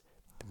was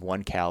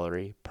 1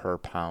 calorie per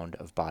pound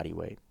of body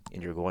weight.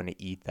 And you're going to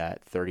eat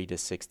that 30 to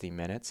 60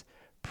 minutes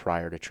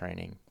prior to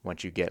training.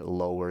 Once you get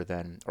lower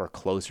than or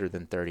closer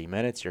than 30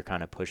 minutes, you're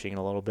kind of pushing it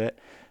a little bit.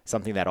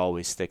 Something that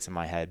always sticks in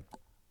my head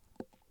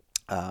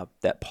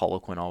that Paul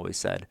Quinn always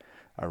said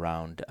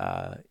around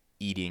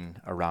eating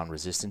around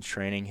resistance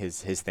training.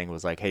 His thing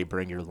was like, hey,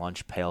 bring your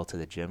lunch pail to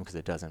the gym because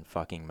it doesn't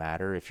fucking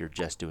matter if you're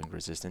just doing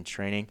resistance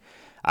training.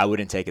 I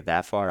wouldn't take it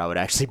that far. I would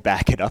actually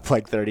back it up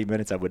like 30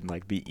 minutes. I wouldn't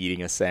like be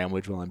eating a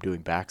sandwich while I'm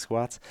doing back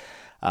squats.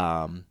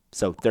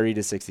 So 30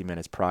 to 60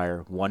 minutes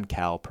prior, 1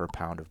 cal per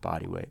pound of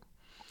body weight.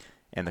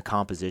 And the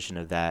composition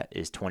of that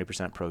is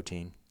 20%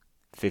 protein,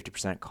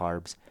 50%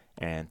 carbs,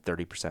 and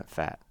 30%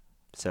 fat.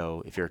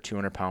 So if you're a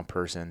 200-pound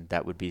person,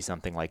 that would be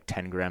something like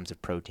 10 grams of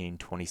protein,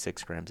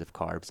 26 grams of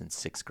carbs, and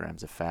 6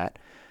 grams of fat,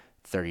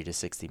 30 to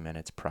 60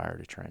 minutes prior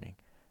to training.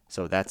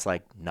 So that's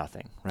like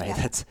nothing, right? Yeah.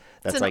 That's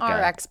it's like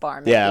an RX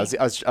bar. Maybe. Yeah,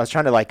 I was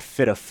trying to like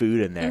fit a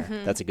food in there.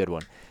 Mm-hmm. That's a good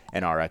one.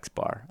 An RX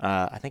bar.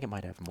 I think it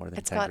might have more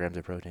than 10 grams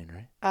of protein,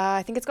 right?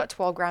 I think it's got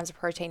 12 grams of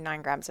protein,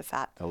 9 grams of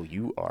fat. Oh,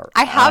 you are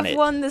I on have it.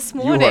 one this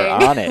morning. You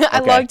are on it. Okay. I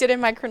logged it in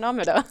my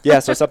chronometer. Yeah,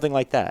 so something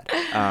like that.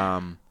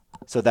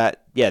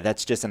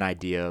 That's just an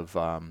idea of,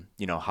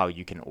 how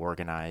you can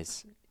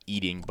organize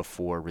eating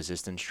before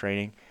resistance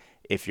training.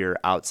 If you're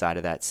outside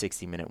of that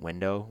 60-minute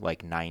window,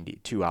 like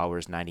 2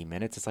 hours, 90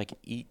 minutes, it's like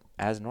eat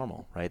as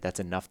normal, right?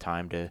 That's enough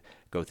time to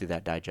go through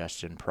that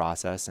digestion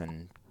process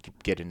and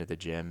get into the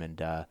gym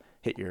and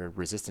hit your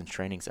resistance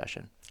training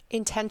session.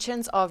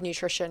 Intentions of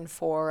nutrition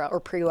or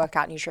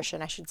pre-workout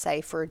nutrition, I should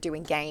say, for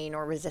doing gain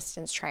or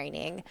resistance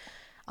training,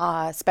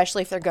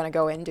 especially if they're going to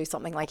go in and do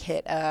something like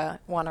hit a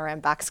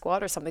 1RM back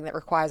squat or something that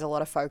requires a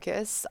lot of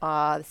focus. The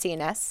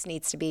CNS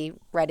needs to be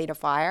ready to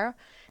fire.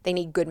 They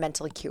need good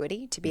mental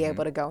acuity to be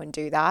able to go and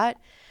do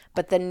that.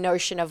 But the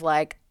notion of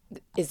like,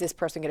 is this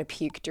person going to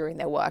puke during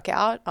their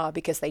workout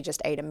because they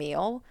just ate a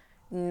meal?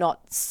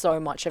 Not so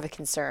much of a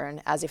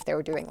concern as if they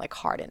were doing like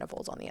hard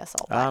intervals on the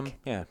assault back.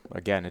 Yeah,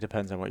 again, it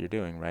depends on what you're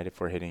doing, right?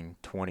 If we're hitting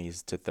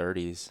 20s to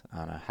 30s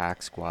on a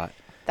hack squat,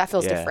 that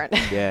feels different.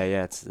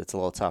 It's a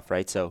little tough,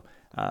 right? So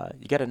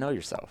you got to know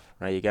yourself,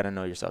 right? You got to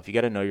know yourself. You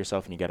got to know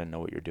yourself, and you got to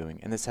know what you're doing.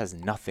 And this has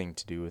nothing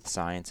to do with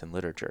science and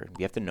literature.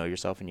 You have to know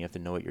yourself, and you have to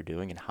know what you're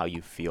doing and how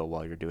you feel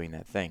while you're doing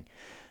that thing.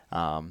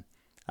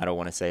 I don't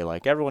want to say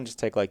like everyone just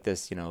take like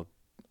this,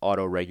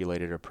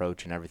 auto-regulated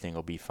approach and everything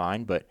will be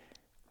fine, but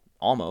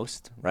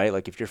almost, right?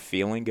 Like if you're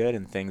feeling good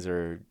and things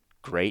are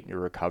great and you're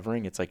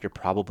recovering, it's like you're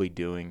probably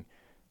doing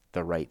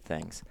the right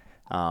things.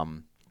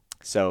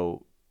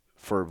 So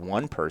for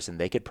one person,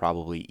 they could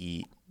probably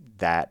eat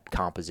that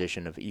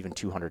composition of even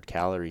 200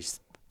 calories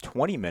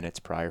 20 minutes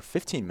prior,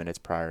 15 minutes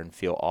prior, and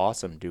feel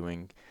awesome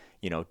doing,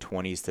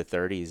 20s to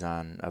 30s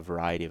on a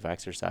variety of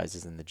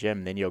exercises in the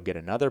gym. Then you'll get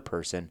another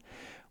person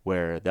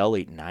where they'll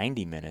eat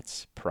 90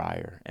 minutes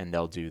prior and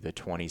they'll do the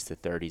 20s to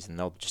 30s and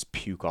they'll just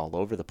puke all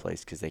over the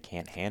place because they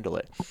can't handle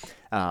it.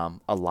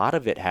 A lot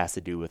of it has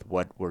to do with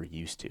what we're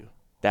used to.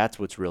 That's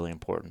what's really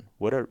important.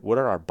 What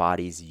are our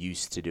bodies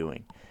used to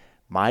doing?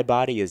 My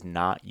body is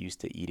not used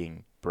to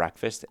eating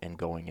breakfast and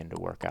going into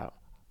workout.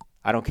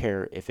 I don't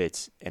care if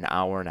it's an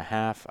hour and a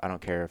half. I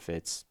don't care if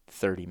it's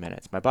 30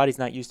 minutes. My body's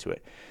not used to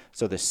it.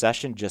 So the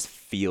session just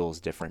feels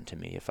different to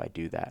me if I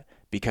do that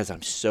because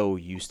I'm so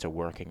used to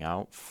working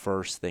out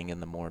first thing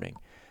in the morning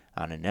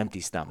on an empty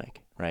stomach,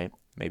 right?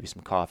 Maybe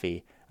some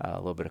coffee, a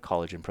little bit of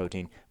collagen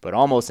protein, but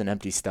almost an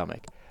empty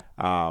stomach.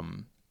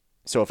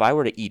 So if I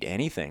were to eat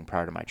anything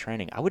prior to my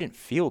training, I wouldn't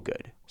feel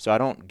good. So I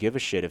don't give a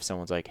shit if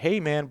someone's like, hey,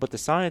 man, but the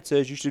science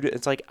says you should do it.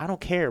 It's like, I don't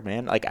care,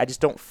 man. Like, I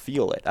just don't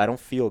feel it. I don't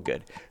feel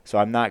good. So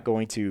I'm not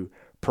going to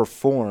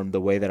perform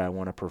the way that I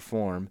want to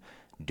perform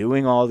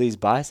doing all these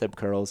bicep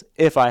curls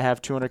if I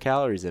have 200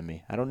 calories in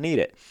me. I don't need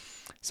it.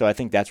 So I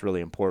think that's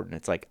really important.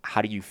 It's like,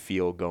 how do you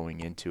feel going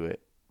into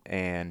it?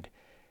 And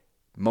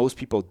most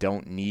people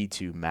don't need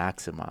to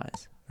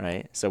maximize,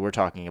 right? So we're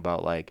talking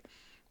about like,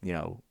 you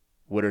know,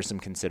 what are some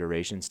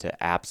considerations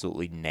to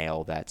absolutely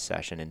nail that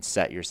session and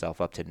set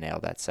yourself up to nail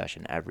that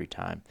session every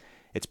time?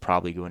 It's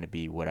probably going to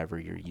be whatever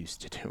you're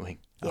used to doing,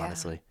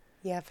 honestly.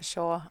 Yeah, for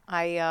sure.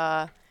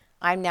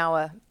 I'm now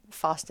a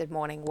fasted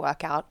morning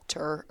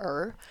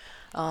workouter.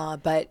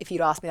 But if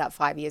you'd asked me that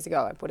 5 years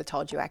ago, I would have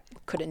told you I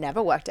could have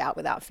never worked out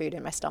without food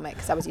in my stomach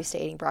because I was used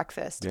to eating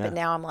breakfast. Yeah. But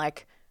now I'm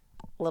like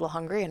a little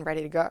hungry and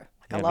ready to go.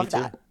 Like, I love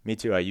that. Me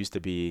too. I used to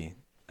be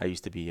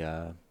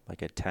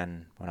like at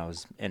 10 when I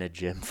was in a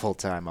gym full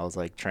time. I was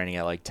like training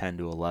at like 10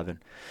 to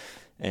 11.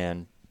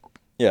 And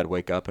yeah, I'd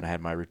wake up and I had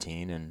my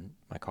routine and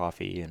my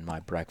coffee and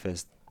my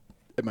breakfast.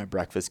 And my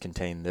breakfast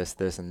contained this,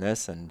 and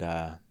this, and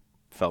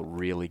felt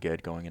really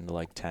good going into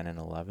like 10 and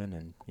 11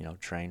 and, you know,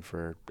 trained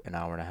for an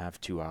hour and a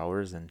half, 2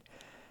 hours. And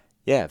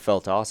yeah, it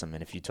felt awesome.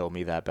 And if you told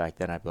me that back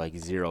then, I'd be like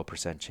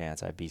 0%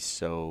 chance.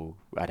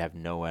 I'd have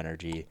no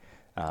energy.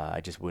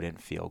 I just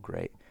wouldn't feel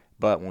great.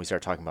 But when we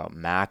start talking about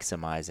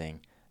maximizing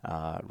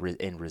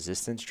in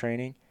resistance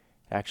training,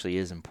 it actually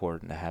is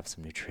important to have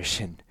some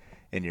nutrition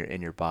in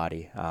your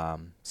body.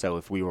 So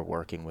if we were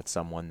working with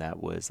someone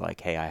that was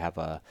like, hey, I have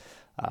a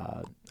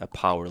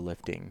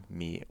powerlifting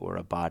meet or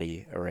a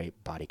body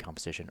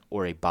competition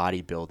or a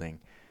bodybuilding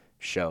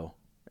show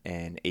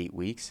in 8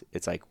 weeks,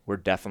 it's like we're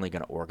definitely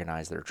going to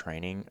organize their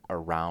training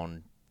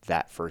around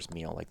that first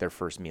meal. Like their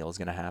first meal is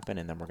going to happen,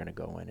 and then we're going to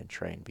go in and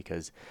train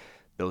because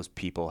those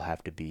people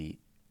have to be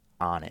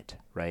on it,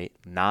 right?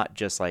 Not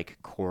just like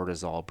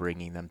cortisol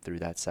bringing them through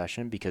that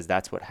session, because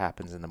that's what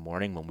happens in the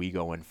morning when we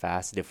go in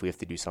fasted. If we have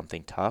to do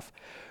something tough,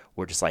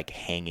 we're just like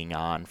hanging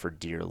on for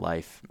dear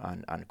life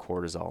on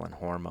cortisol and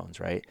hormones,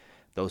 right?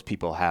 Those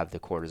people have the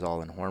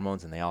cortisol and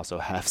hormones, and they also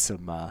have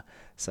some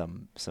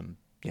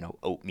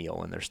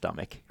oatmeal in their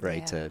stomach, right?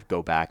 Yeah. To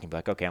go back and be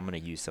like, okay, I'm going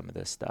to use some of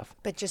this stuff.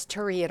 But just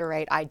to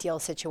reiterate, ideal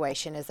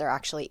situation is they're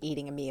actually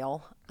eating a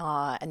meal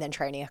and then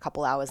training a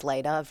couple hours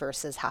later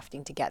versus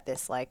having to get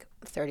this like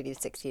 30 to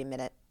 60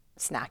 minute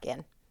snack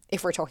in,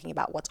 if we're talking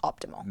about what's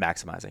optimal.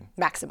 Maximizing.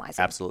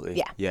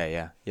 Absolutely.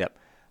 Yeah. Yep.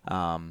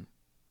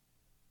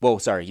 Well,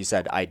 sorry, you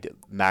said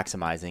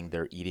maximizing,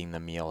 they're eating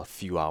the meal a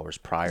few hours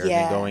prior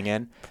than going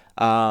in.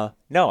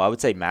 No, I would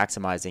say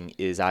maximizing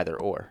is either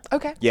or.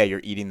 Okay. Yeah,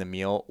 you're eating the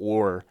meal,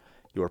 or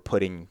you're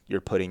putting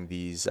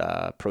these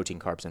protein,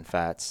 carbs, and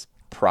fats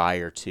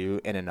prior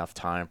to in enough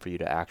time for you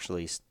to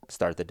actually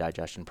start the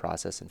digestion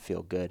process and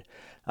feel good.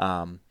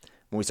 When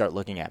we start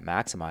looking at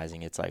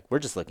maximizing, it's like we're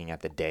just looking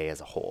at the day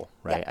as a whole,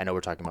 right? Yeah. I know we're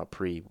talking about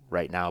pre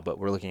right now, but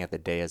we're looking at the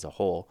day as a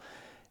whole.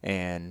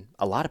 And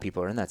a lot of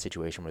people are in that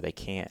situation where they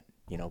can't,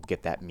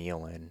 get that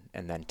meal in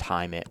and then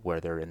time it where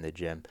they're in the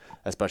gym,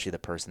 especially the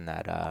person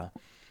that,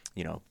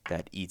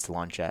 that eats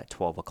lunch at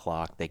 12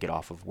 o'clock. They get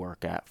off of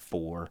work at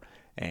 4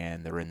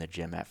 and they're in the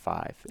gym at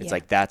 5. It's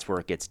like, that's where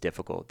it gets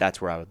difficult. That's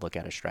where I would look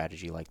at a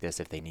strategy like this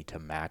if they need to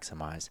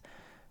maximize.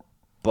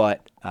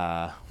 But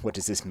what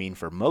does this mean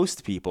for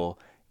most people?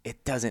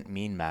 It doesn't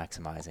mean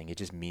maximizing. It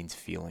just means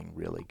feeling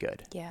really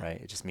good, right?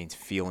 It just means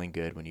feeling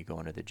good when you go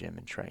into the gym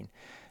and train.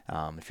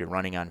 If you're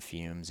running on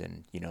fumes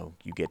and,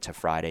 you get to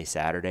Friday,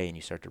 Saturday, and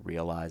you start to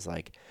realize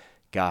like,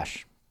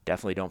 gosh,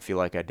 definitely don't feel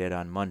like I did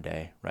on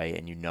Monday, right?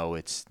 And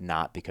it's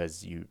not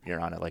because you're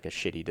on it like a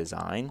shitty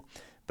design,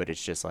 but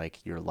it's just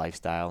like your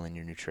lifestyle and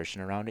your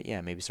nutrition around it.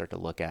 Yeah, maybe start to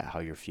look at how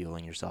you're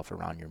fueling yourself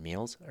around your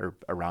meals or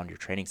around your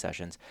training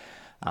sessions.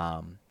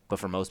 But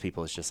for most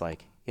people, it's just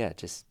like,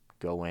 just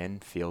go in,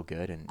 feel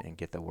good, and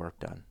get the work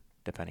done,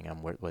 depending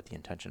on what the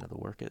intention of the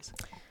work is.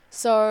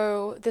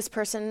 So this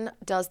person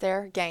does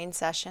their gain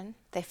session.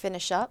 They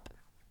finish up.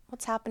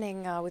 What's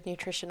happening with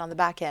nutrition on the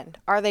back end?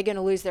 Are they going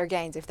to lose their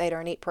gains if they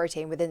don't eat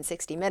protein within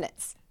 60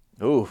 minutes?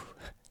 Ooh,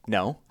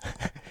 no.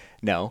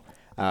 No.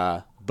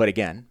 But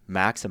again,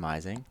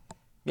 maximizing,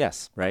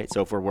 yes, right?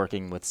 So if we're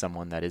working with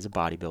someone that is a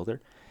bodybuilder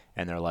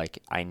and they're like,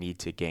 I need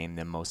to gain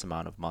the most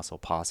amount of muscle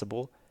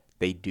possible,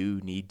 they do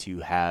need to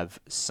have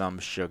some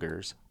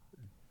sugars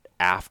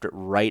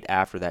right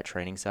after that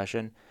training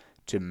session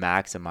to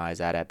maximize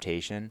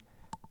adaptation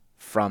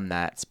from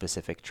that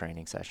specific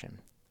training session,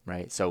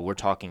 right? So we're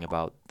talking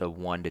about the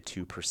 1%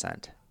 to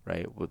 2%,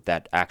 right?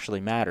 That actually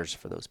matters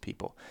for those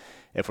people.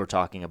 If we're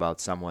talking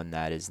about someone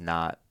that is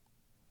not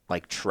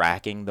like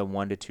tracking the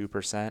 1% to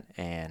 2%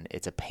 and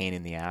it's a pain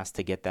in the ass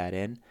to get that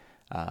in,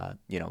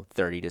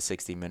 30 to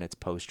 60 minutes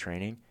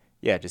post-training,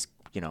 just,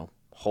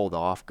 hold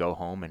off, go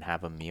home and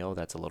have a meal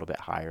that's a little bit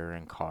higher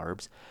in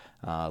carbs,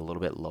 a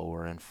little bit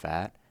lower in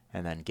fat,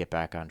 and then get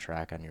back on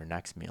track on your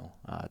next meal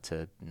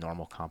to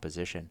normal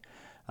composition.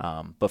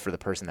 But for the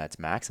person that's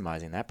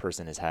maximizing, that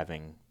person is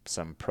having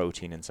some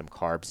protein and some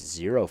carbs,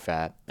 0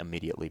 fat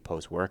immediately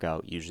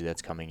post-workout. Usually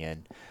that's coming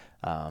in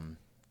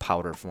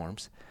powder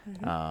forms,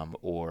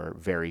 or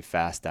very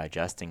fast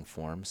digesting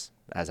forms,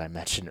 as I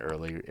mentioned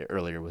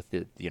earlier with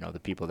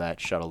the people that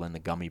shuttle in the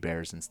gummy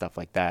bears and stuff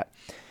like that.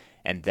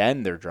 And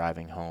then they're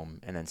driving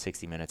home, and then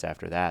 60 minutes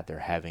after that, they're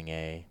having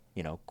a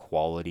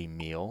quality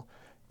meal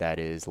that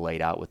is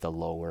laid out with the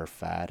lower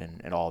fat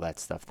and all that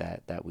stuff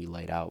that we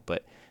laid out.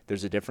 But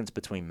there's a difference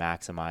between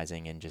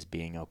maximizing and just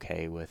being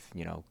okay with,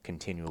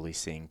 continually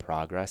seeing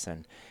progress.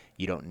 And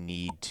you don't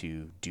need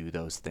to do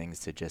those things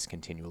to just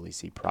continually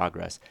see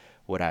progress.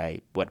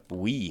 What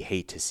we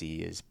hate to see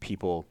is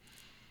people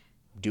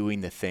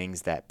doing the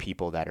things that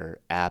people that are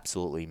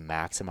absolutely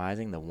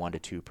maximizing, the 1 to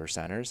 2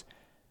 percenters,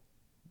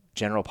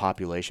 general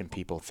population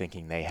people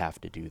thinking they have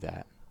to do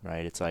that,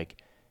 right? It's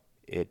like,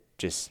 it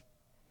just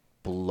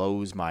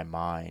blows my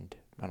mind.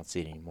 I don't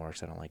see it anymore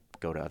because I don't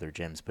go to other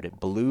gyms, but it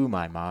blew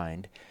my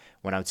mind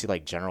when I would see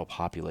general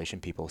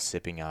population people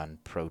sipping on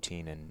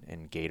protein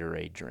and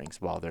Gatorade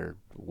drinks while they're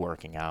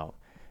working out,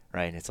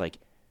 right? And it's like,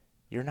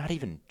 you're not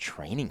even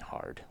training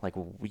hard.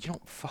 You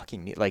don't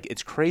fucking need,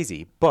 it's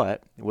crazy.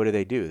 But what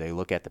do? They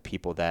look at the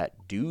people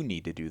that do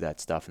need to do that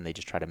stuff and they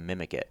just try to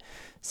mimic it.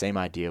 Same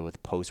idea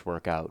with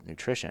post-workout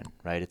nutrition,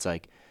 right? It's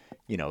like,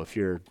 if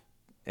you're,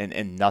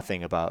 and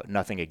nothing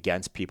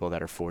against people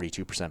that are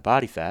 42%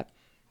 body fat,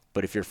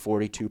 but if you're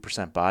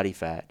 42% body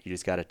fat, you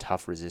just got a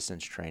tough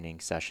resistance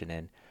training session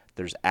in,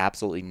 there's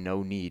absolutely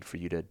no need for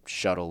you to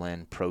shuttle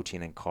in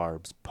protein and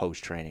carbs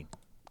post-training.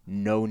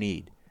 No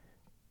need.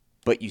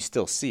 But you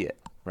still see it,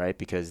 right?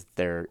 Because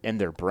they're in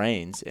their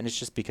brains, and it's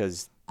just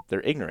because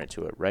they're ignorant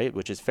to it, right?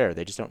 Which is fair.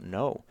 They just don't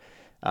know.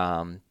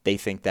 They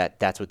think that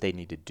that's what they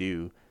need to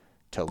do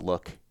to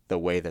look the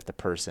way that the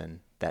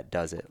person that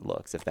does it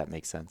looks, if that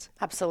makes sense.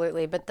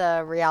 Absolutely. But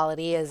the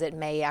reality is it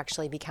may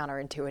actually be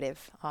counterintuitive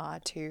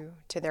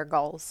to their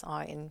goals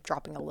in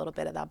dropping a little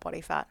bit of that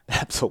body fat.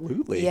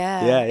 Absolutely.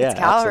 Yeah. Yeah. It's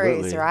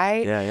calories, absolutely.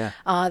 right? Yeah.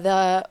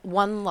 The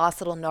one last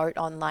little note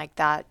on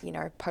that,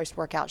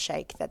 post-workout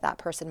shake that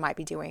person might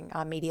be doing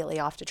immediately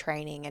after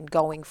training and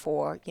going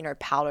for,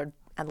 powdered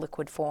and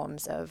liquid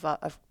forms of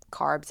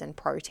carbs and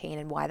protein,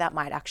 and why that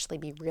might actually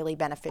be really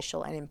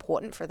beneficial and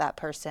important for that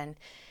person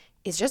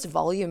is just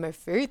volume of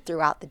food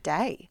throughout the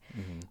day.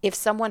 If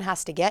someone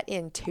has to get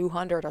in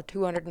 200 or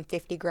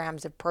 250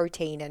 grams of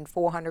protein and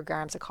 400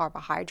 grams of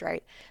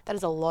carbohydrate, that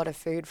is a lot of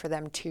food for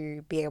them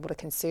to be able to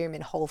consume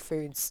in whole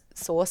foods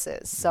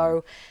sources.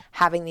 So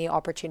having the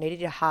opportunity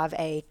to have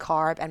a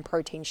carb and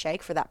protein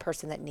shake for that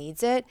person that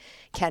needs it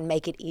can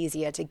make it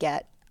easier to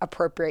get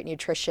appropriate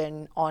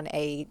nutrition on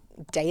a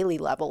daily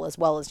level, as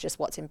well as just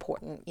what's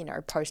important,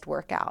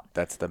 post-workout.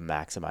 That's the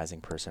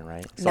maximizing person,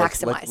 right? So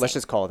Maximizing. Let's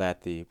just call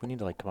that we need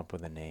to come up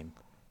with a name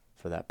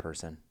for that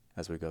person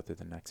as we go through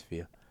the next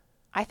few.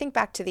 I think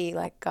back to the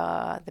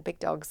big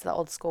dogs, the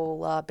old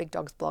school big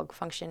dogs blog,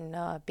 Function,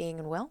 Being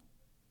and Well.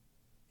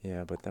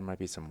 Yeah, but there might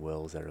be some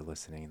Wills that are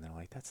listening and they're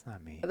like, that's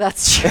not me.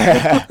 That's true.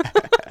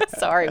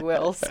 Sorry,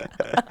 Wills.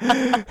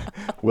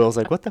 Will's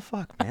like, what the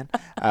fuck, man?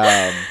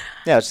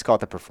 Yeah, let's just call it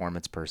the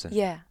performance person.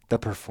 Yeah. The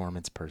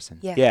performance person.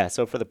 Yeah. Yeah,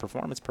 so for the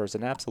performance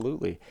person,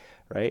 absolutely,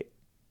 right?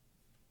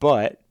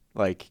 But,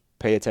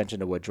 pay attention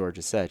to what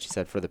Georgia said. She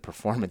said for the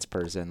performance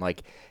person,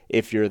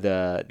 if you're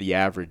the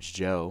average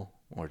Joe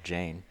or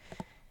Jane,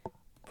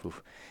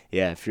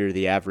 if you're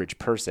the average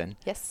person,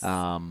 Yes.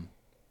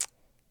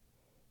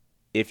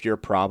 If your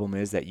problem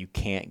is that you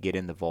can't get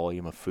in the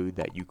volume of food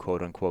that you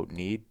quote unquote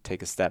need,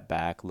 take a step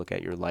back, look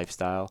at your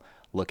lifestyle,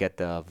 look at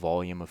the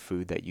volume of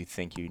food that you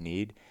think you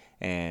need,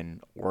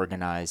 and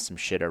organize some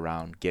shit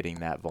around getting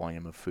that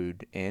volume of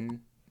food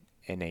in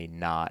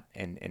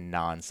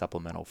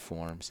non-supplemental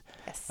forms.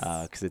 Yes.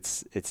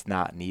 Because it's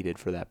not needed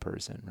for that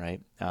person,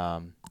 right?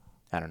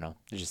 I don't know.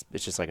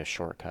 It's just like a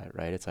shortcut,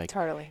 right? It's like,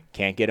 Totally.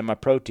 Can't get in my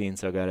protein,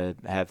 so I got to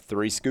have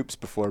 3 scoops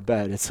before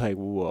bed. It's like,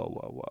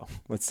 whoa.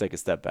 Let's take a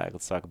step back.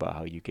 Let's talk about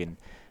how you can,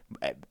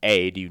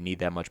 A, do you need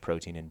that much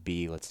protein? And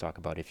B, let's talk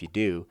about if you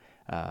do,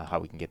 how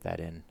we can get that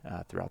in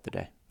throughout the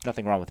day.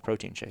 Nothing wrong with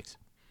protein shakes.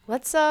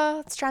 Let's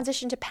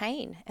transition to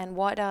pain and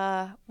what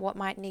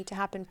might need to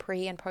happen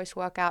pre and post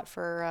workout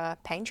for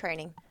pain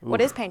training. Oof.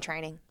 What is pain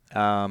training?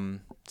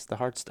 It's the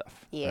hard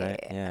stuff. Yeah.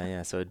 Right?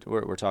 Yeah. So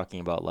we're talking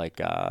about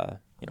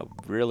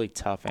really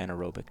tough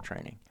anaerobic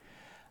training.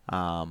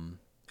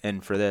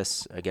 And for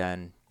this,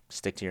 again,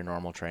 stick to your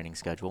normal training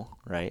schedule,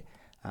 right?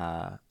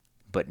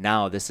 But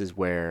now this is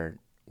where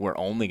we're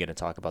only going to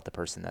talk about the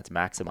person that's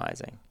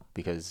maximizing,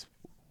 because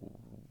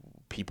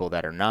people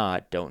that are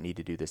not don't need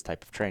to do this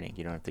type of training.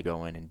 You don't have to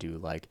go in and do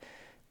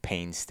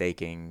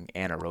painstaking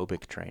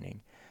anaerobic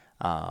training.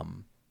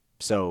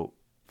 So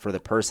for the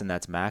person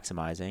that's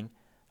maximizing,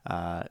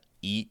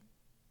 eat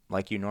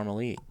like you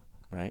normally eat,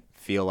 right?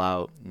 Feel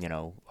out,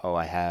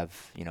 I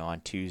have,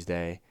 on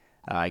Tuesday,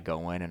 I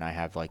go in and I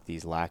have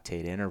these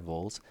lactate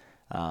intervals.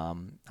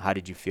 How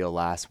did you feel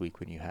last week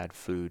when you had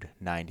food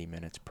 90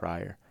 minutes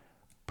prior?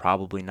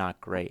 Probably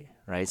not great,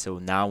 right? So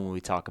now when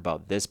we talk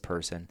about this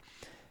person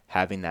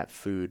having that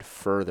food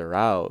further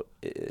out,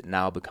 it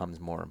now becomes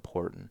more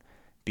important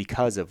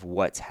because of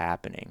what's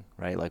happening,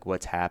 right? Like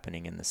what's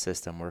happening in the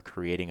system. We're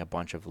creating a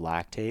bunch of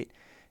lactate.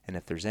 And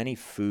if there's any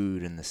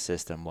food in the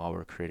system while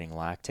we're creating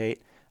lactate,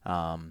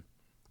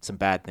 some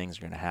bad things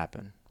are going to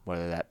happen.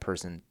 Whether that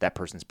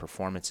person's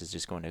performance is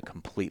just going to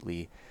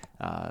completely,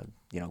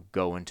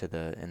 go into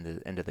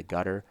the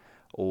gutter,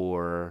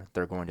 or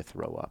they're going to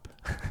throw up.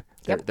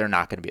 They're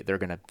not going to be. They're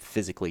going to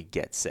physically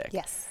get sick.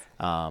 Yes.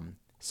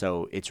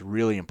 So it's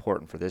really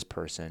important for this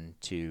person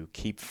to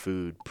keep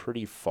food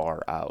pretty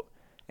far out.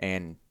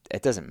 And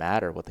it doesn't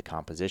matter what the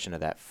composition of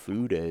that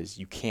food is.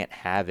 You can't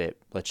have it,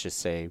 let's just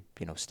say,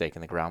 steak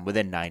in the ground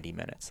within 90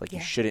 minutes. Like,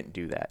 you shouldn't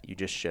do that. You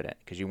just shouldn't,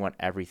 because you want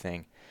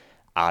everything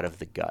out of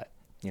the gut.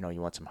 You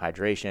want some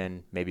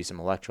hydration, maybe some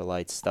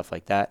electrolytes, stuff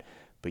like that.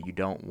 But you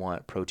don't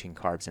want protein,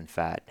 carbs, and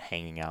fat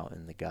hanging out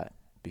in the gut,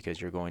 because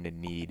you're going to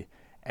need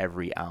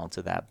every ounce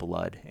of that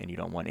blood, and you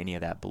don't want any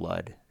of that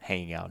blood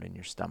hanging out in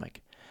your stomach.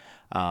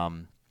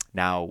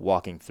 Now,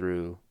 walking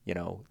through,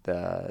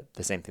 the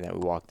same thing that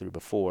we walked through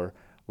before,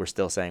 we're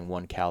still saying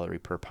 1 calorie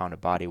per pound of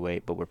body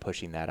weight, but we're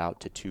pushing that out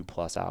to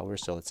 2+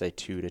 hours. So let's say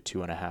 2 to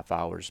 2.5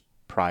 hours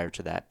prior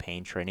to that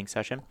pain training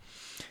session.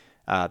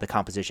 The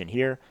composition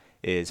here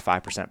is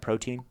 5%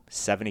 protein,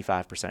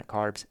 75%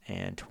 carbs,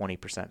 and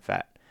 20%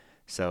 fat.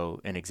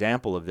 So an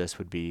example of this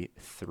would be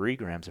 3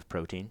 grams of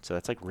protein. So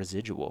that's like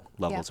residual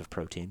levels of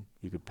protein.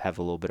 You could have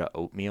a little bit of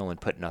oatmeal and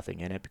put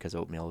nothing in it, because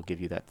oatmeal will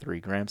give you that 3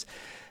 grams,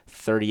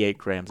 38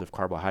 grams of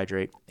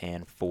carbohydrate,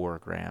 and 4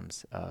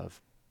 grams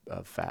of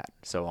fat.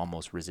 So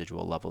almost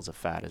residual levels of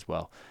fat as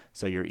well.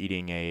 So you're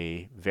eating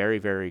a very,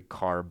 very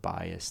carb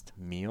biased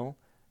meal.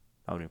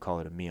 I wouldn't even call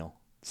it a meal,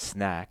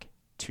 snack,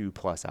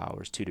 2+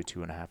 hours, 2 to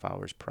 2.5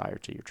 hours prior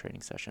to your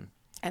training session.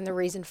 And the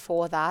reason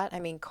for that,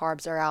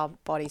 carbs are our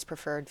body's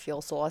preferred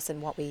fuel source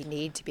and what we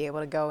need to be able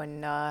to go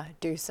and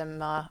do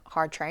some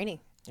hard training.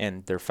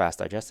 And they're fast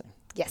digesting.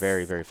 Yes.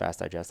 Very, very fast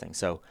digesting.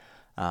 So,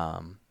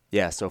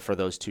 so for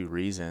those 2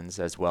 reasons,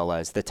 as well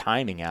as the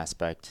timing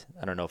aspect,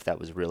 I don't know if that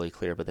was really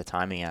clear, but the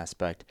timing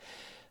aspect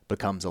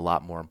becomes a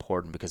lot more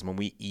important, because when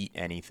we eat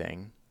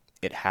anything,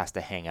 it has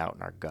to hang out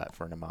in our gut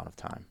for an amount of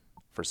time.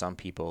 For some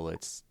people,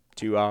 it's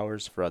 2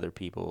 hours. For other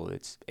people,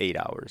 it's 8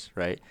 hours,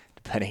 right?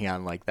 Depending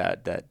on like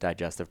that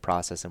digestive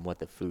process and what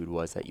the food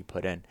was that you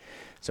put in.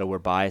 So we're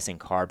biasing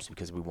carbs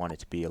because we want it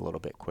to be a little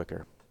bit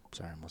quicker.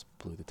 Sorry, I almost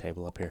blew the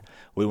table up here.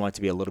 We want it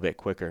to be a little bit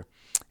quicker,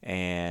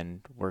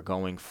 and we're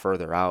going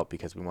further out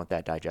because we want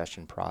that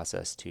digestion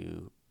process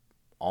to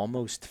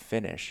almost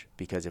finish,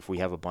 because if we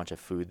have a bunch of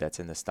food that's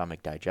in the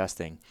stomach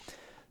digesting,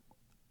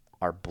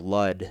 our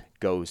blood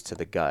goes to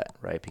the gut,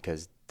 right?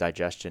 Because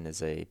digestion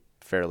is a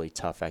fairly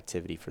tough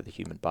activity for the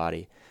human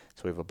body.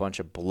 So we have a bunch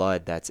of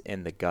blood that's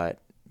in the gut,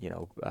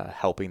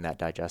 helping that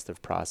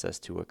digestive process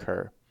to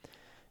occur.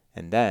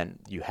 And then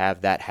you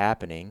have that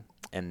happening,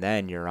 and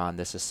then you're on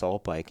this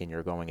assault bike and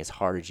you're going as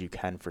hard as you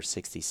can for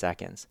 60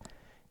 seconds.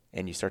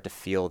 And you start to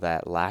feel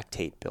that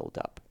lactate build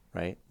up,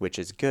 right? Which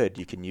is good.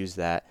 You can use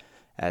that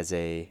as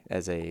a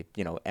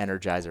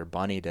Energizer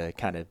bunny to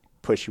kind of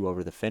push you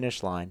over the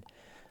finish line.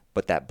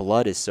 But that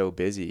blood is so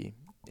busy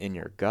in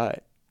your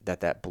gut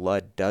that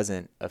blood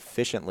doesn't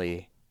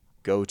efficiently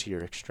go to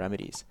your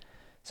extremities.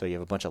 So you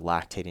have a bunch of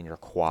lactate in your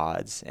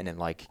quads and in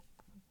like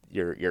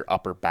your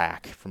upper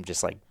back from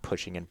just like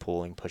pushing and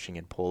pulling,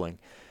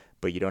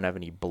 but you don't have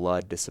any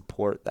blood to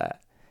support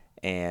that.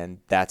 And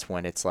that's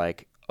when it's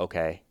like,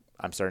 okay,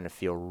 I'm starting to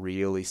feel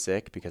really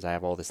sick because I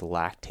have all this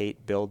lactate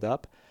build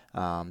up.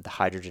 The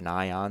hydrogen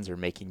ions are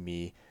making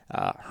me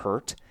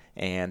hurt,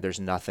 and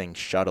there's nothing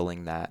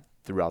shuttling that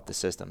throughout the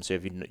system. So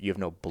if you have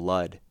no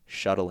blood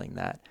shuttling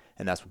that,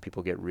 and that's when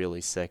people get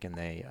really sick, and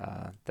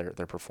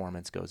their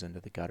performance goes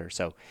into the gutter.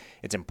 So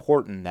it's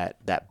important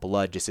that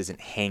blood just isn't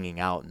hanging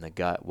out in the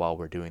gut while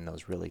we're doing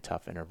those really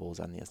tough intervals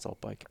on the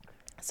assault bike.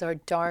 So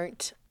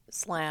don't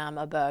slam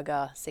a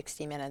burger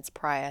 60 minutes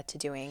prior to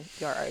doing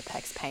your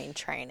OPEX pain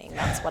training.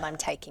 That's what I'm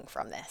taking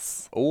from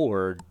this.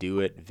 Or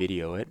do it,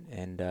 video it,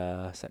 and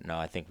no,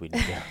 I think we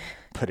need to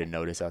put a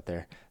notice out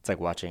there. It's like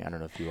watching, I don't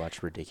know if you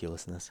watch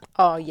Ridiculousness.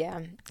 Oh,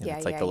 yeah.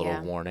 It's like the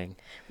little warning.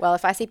 Well,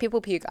 if I see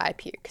people puke, I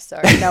puke. So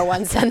no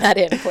one send that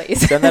in,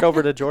 please. Send that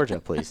over to Georgia,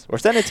 please. Or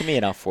send it to me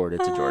and I'll forward it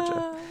to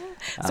Georgia.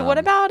 So what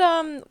about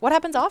what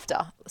happens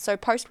after? So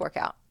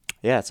post-workout.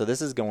 Yeah, so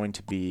this is going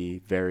to be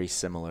very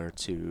similar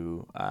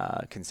to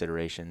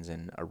considerations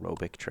in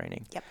aerobic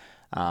training. Yep.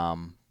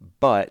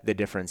 But the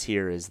difference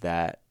here is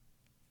that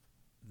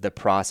the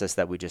process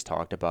that we just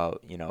talked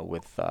about,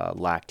 with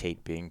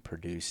lactate being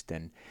produced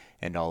and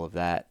all of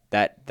that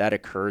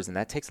occurs, and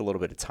that takes a little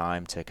bit of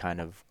time to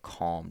kind of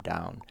calm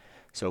down.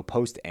 So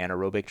post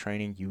anaerobic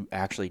training, you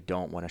actually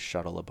don't want to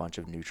shuttle a bunch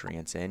of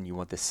nutrients in. You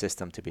want the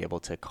system to be able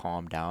to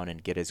calm down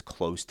and get as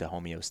close to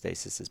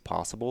homeostasis as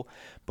possible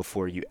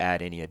before you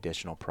add any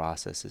additional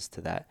processes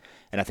to that.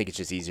 And I think it's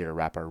just easier to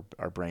wrap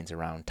our brains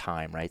around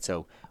time, right?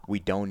 So we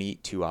don't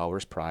eat 2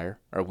 hours prior,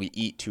 or we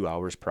eat 2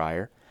 hours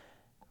prior.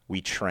 We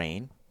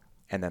train,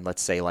 and then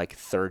let's say like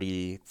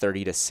 30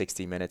 to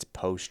 60 minutes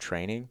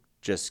post-training,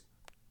 just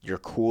you're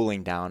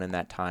cooling down in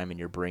that time and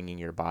you're bringing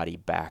your body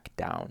back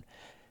down.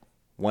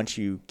 Once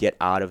you get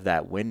out of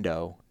that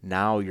window,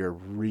 now you're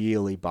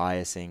really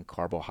biasing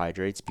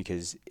carbohydrates,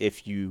 because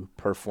if you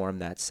perform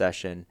that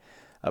session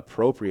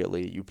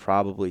appropriately, you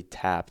probably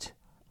tapped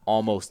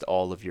almost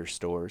all of your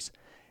stores.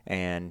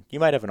 And you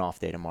might have an off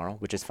day tomorrow,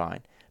 which is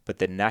fine. But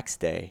the next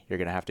day, you're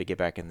going to have to get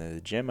back into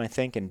the gym, I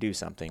think, and do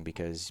something,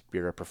 because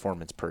you're a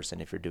performance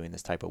person if you're doing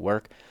this type of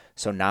work.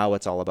 So now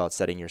it's all about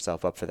setting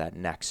yourself up for that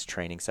next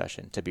training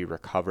session to be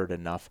recovered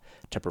enough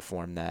to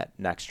perform that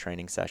next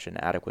training session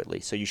adequately.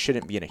 So you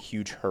shouldn't be in a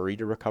huge hurry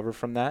to recover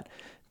from that,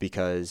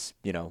 because,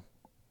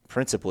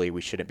 principally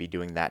we shouldn't be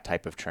doing that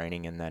type of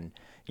training and then,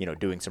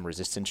 doing some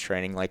resistance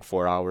training like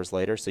 4 hours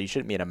later. So you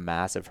shouldn't be in a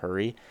massive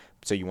hurry.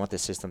 So you want the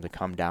system to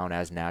come down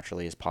as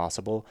naturally as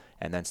possible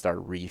and then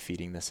start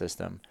refeeding the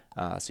system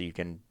so you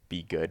can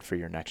be good for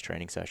your next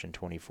training session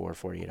 24,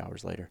 48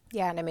 hours later.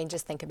 Yeah, and I mean,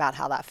 just think about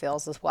how that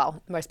feels as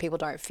well. Most people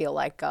don't feel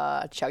like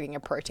chugging a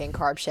protein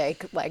carb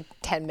shake like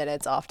 10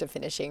 minutes after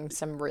finishing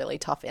some really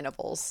tough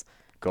intervals.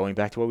 Going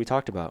back to what we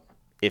talked about,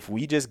 if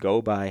we just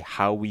go by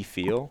how we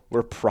feel,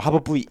 we're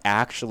probably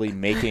actually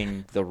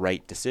making the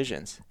right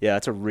decisions. Yeah,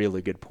 that's a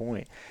really good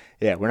point.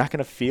 Yeah, we're not going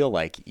to feel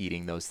like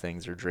eating those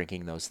things or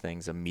drinking those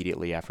things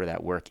immediately after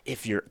that work.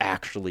 If you're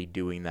actually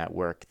doing that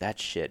work, that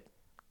shit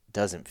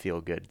doesn't feel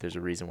good. There's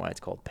a reason why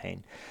it's called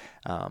pain.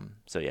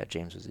 So yeah,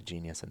 James was a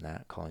genius in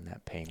that, calling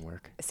that pain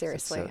work.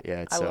 Seriously,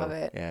 I love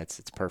it. Yeah,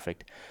 it's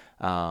perfect.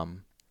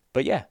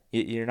 But yeah,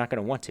 you're not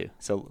going to want to.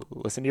 So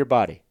listen to your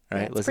body, right?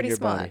 Yeah, it's listen to pretty your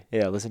smart. body.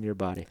 Yeah, listen to your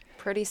body.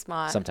 Pretty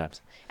smart.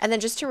 Sometimes. And then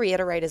just to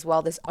reiterate as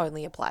well, this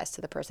only applies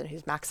to the person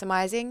who's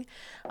maximizing,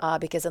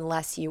 because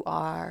unless you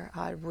are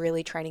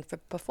really training for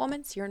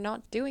performance, you're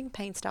not doing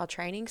pain style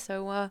training.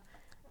 So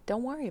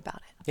don't worry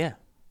about it.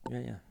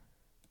 Yeah.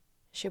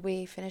 Should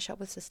we finish up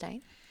with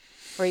sustain?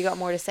 Or you got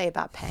more to say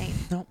about pain?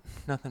 Nope,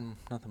 nothing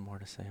more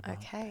to say about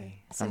Okay. pain.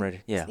 So- I'm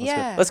ready. Yeah,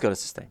 Yeah. Let's go to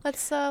sustain.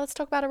 Let's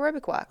talk about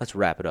aerobic work. Let's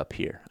wrap it up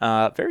here.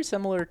 Very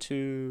similar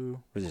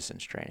to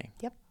resistance training.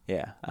 Yep.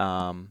 Yeah.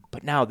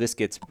 But now this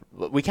gets,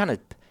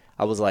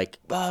 I was like,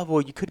 oh,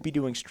 well, you could be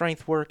doing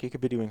strength work, you could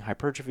be doing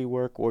hypertrophy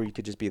work, or you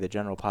could just be the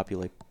general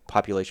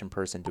population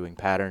person doing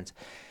patterns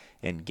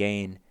and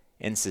gain.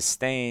 In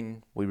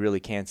sustain, we really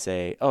can't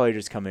say, oh, you're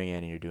just coming in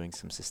and you're doing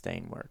some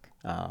sustain work.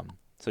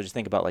 So just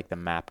think about like the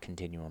MAP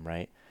continuum,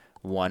 right?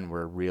 One,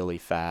 we're really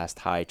fast,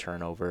 high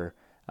turnover,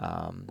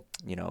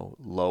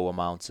 low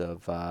amounts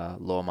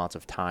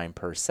of time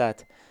per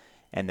set.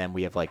 And then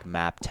we have like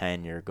MAP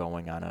 10, you're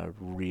going on a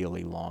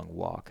really long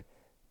walk.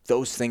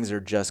 Those things are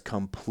just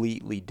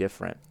completely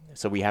different.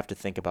 So we have to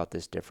think about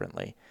this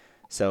differently.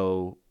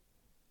 So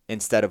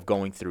instead of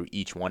going through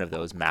each one of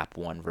those, MAP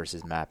 1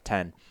 versus MAP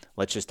 10,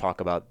 let's just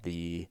talk about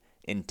the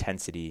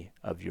intensity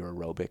of your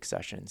aerobic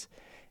sessions.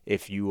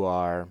 If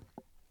you're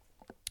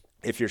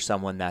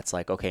someone that's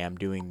like, okay, I'm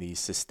doing these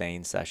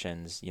sustain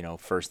sessions,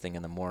 first thing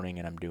in the morning,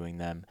 and I'm doing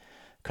them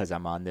because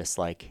I'm on this,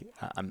 I'm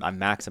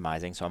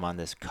maximizing, so I'm on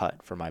this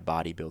cut for my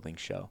bodybuilding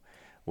show.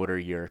 What are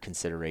your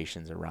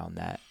considerations around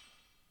that?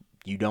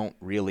 You don't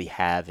really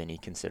have any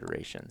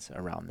considerations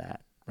around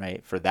that,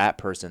 right? For that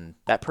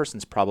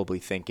person's probably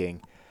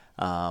thinking,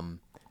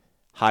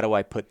 how do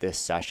I put this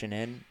session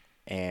in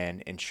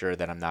and ensure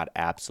that I'm not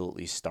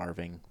absolutely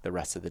starving the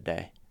rest of the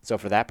day? So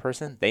for that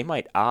person, they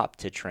might opt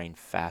to train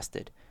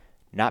fasted.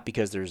 Not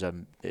because there's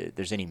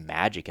any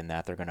magic in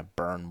that they're going to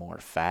burn more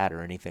fat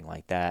or anything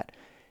like that.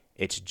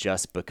 It's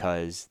just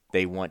because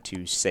they want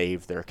to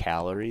save their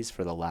calories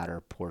for the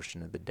latter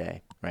portion of the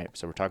day, right?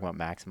 So we're talking about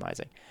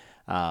maximizing.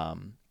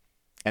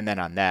 And then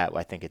on that,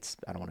 I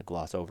don't want to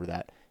gloss over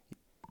that.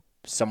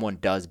 Someone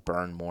does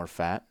burn more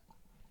fat,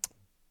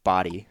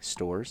 body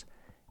stores,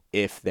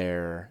 if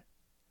they're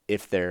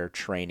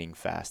training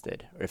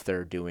fasted, or if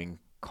they're doing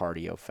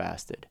cardio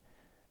fasted.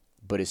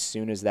 But as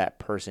soon as that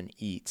person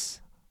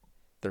eats,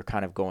 they're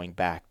kind of going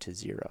back to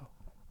zero,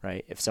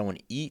 right? If someone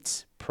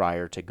eats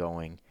prior to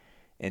going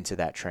into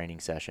that training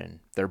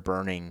session, they're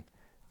burning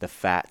the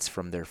fats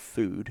from their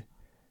food.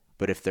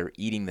 But if they're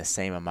eating the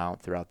same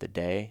amount throughout the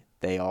day,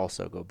 they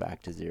also go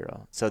back to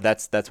zero. So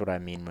that's what I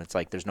mean when it's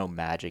like there's no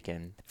magic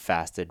in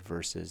fasted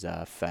versus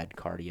fed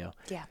cardio.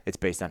 Yeah. It's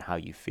based on how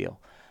you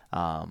feel.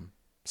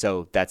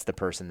 So that's the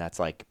person that's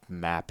like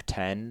MAP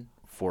 10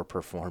 for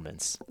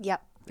performance.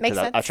 Yep. Makes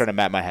sense. I was trying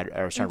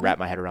to wrap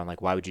my head around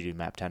like, why would you do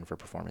MAP 10 for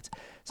performance?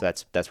 So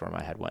that's where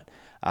my head went.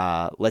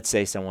 Let's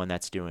say someone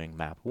that's doing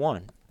MAP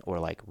 1 or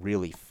like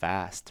really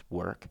fast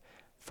work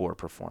for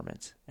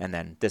performance. And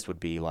then this would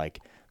be like,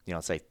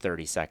 say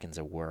 30 seconds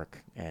of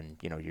work and,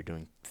 you're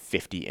doing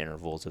 50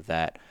 intervals of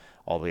that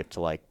all the way up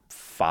to like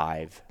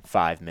 5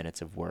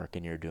 minutes of work.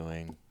 And you're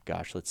doing,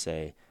 let's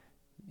say,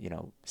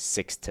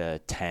 6 to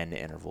 10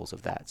 intervals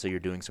of that. So you're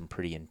doing some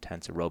pretty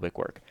intense aerobic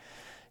work.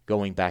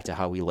 Going back to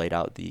how we laid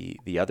out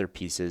the other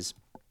pieces,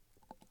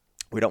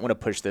 we don't want to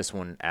push this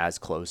one as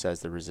close as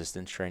the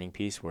resistance training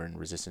piece, where in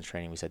resistance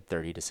training we said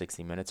 30 to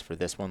 60 minutes. For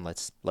this one,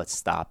 let's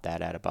stop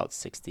that at about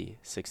 60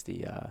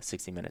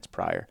 minutes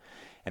prior.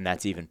 And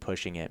that's even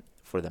pushing it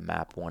for the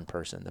MAP 1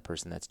 person, the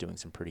person that's doing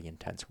some pretty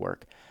intense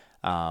work.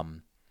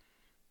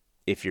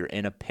 If you're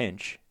in a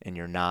pinch and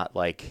you're not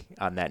like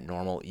on that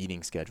normal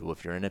eating schedule,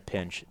 if you're in a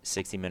pinch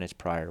 60 minutes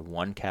prior,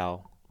 1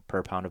 cal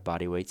per pound of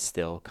body weight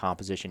still,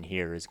 composition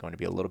here is going to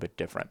be a little bit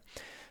different.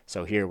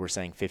 So here we're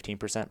saying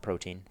 15%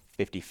 protein,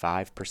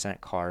 55%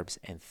 carbs,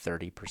 and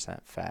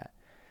 30% fat.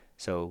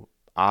 So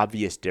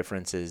obvious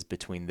differences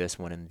between this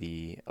one and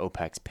the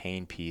OPEX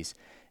pain piece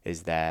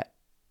is that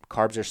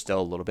carbs are still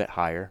a little bit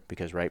higher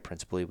because, right,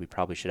 principally we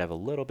probably should have a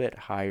little bit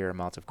higher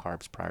amounts of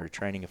carbs prior to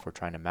training if we're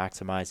trying to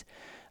maximize.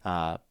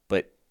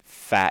 But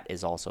fat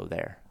is also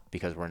there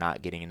because we're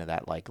not getting into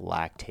that like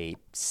lactate,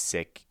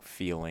 sick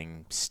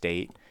feeling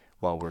state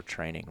while we're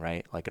training,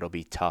 right? Like it'll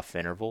be tough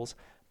intervals,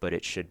 but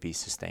it should be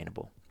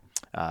sustainable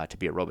to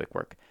be aerobic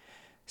work.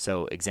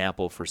 So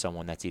example for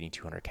someone that's eating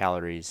 200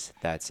 calories,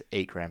 that's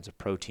 8 grams of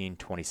protein,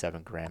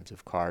 27 grams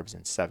of carbs,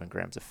 and 7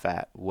 grams of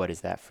fat. What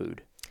is that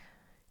food?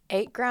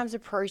 8 grams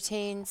of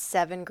protein,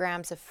 7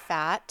 grams of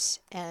fat,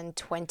 and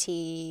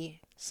 7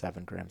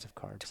 grams of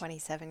carbs.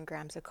 27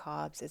 grams of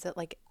carbs. Is it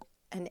like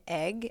an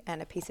egg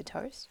and a piece of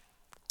toast?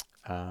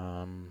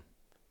 That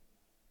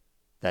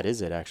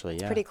is it, actually,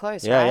 yeah. Pretty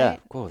close, yeah, right? Yeah,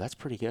 whoa, that's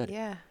pretty good.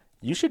 Yeah.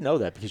 You should know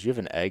that because you have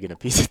an egg and a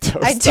piece of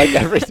toast. I do.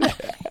 Like every day.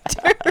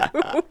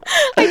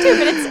 I do,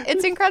 but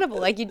it's incredible.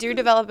 Like you do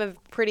develop a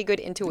pretty good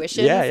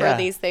intuition for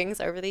these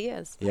things over the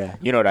years. Yeah.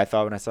 You know what I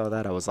thought when I saw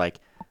that? I was like,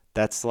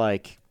 that's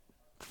like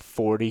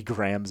 40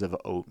 grams of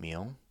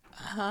oatmeal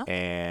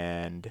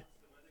and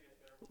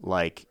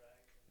like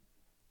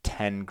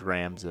 10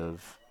 grams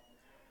of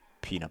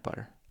peanut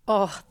butter.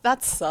 Oh,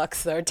 that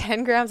sucks though.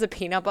 10 grams of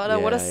peanut butter.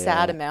 What a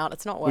sad amount.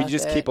 It's not worth it. You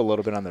just keep a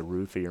little bit on the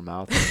roof of your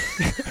mouth.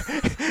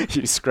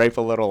 You scrape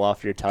a little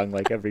off your tongue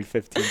like every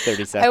 15,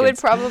 30 seconds. I would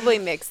probably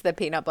mix the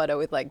peanut butter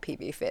with like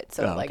PB Fit.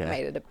 So it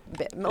made it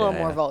a little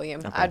more volume.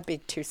 Okay. I'd be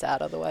too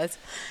sad otherwise.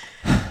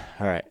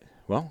 All right.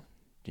 Well,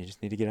 you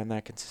just need to get on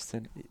that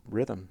consistent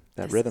rhythm,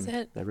 that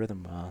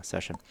rhythm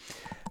session.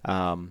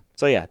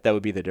 So yeah, that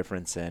would be the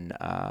difference in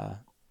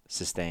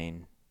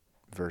sustain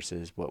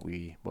versus what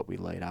we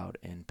laid out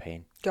in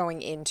pain.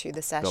 Going into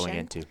the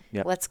session.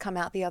 Yep. Let's come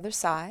out the other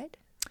side.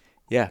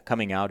 Yeah,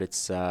 coming out,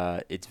 it's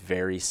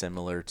very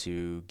similar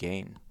to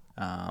gain.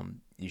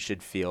 You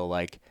should feel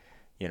like,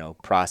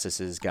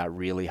 processes got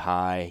really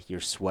high, you're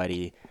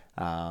sweaty.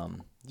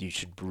 You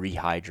should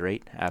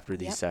rehydrate after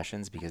these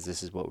sessions because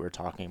this is what we're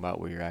talking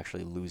about where you're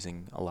actually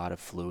losing a lot of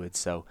fluid.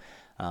 So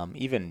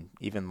even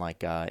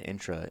like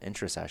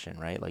intra session,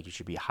 right? Like you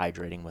should be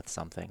hydrating with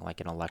something like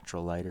an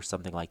electrolyte or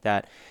something like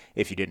that.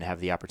 If you didn't have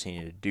the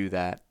opportunity to do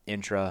that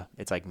intra,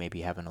 it's like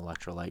maybe have an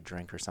electrolyte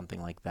drink or something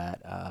like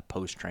that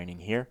post training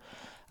here.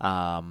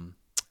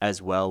 As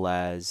well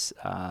as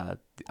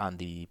on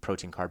the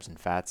protein, carbs, and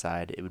fat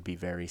side, it would be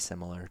very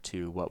similar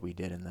to what we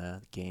did in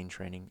the gain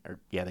training,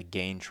 the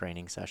gain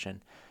training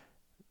session.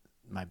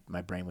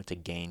 My brain went to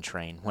gain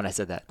train when I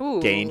said that.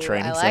 Ooh, gain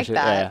training I like session.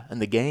 that. Yeah,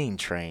 and the gain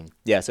train.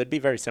 Yeah, so it'd be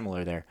very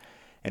similar there.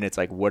 And it's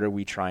like, what are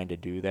we trying to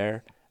do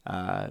there?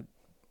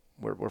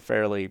 We're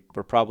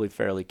probably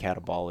fairly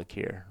catabolic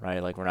here,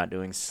 right? Like we're not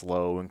doing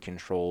slow and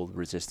controlled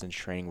resistance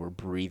training. We're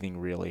breathing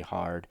really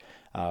hard.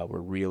 We're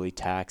really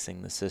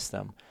taxing the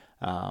system.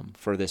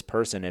 For this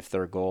person, if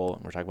their goal,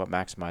 and we're talking about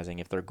maximizing,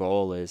 if their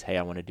goal is, hey,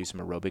 I want to do some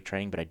aerobic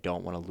training, but I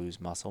don't want to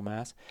lose muscle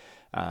mass,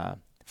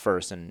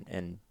 first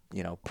and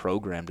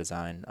program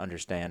design,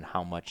 understand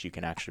how much you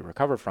can actually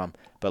recover from.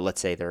 But let's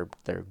say they're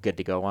good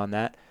to go on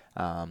that.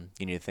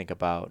 You need to think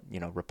about,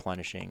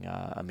 replenishing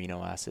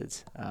amino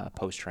acids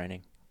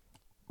post-training.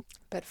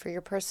 But for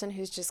your person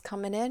who's just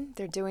coming in,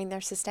 they're doing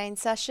their sustained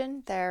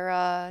session,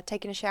 they're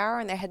taking a shower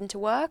and they're heading to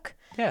work.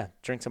 Yeah,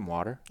 drink some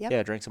water. Yep.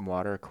 Yeah, drink some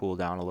water, cool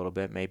down a little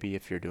bit. Maybe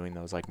if you're doing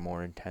those like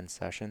more intense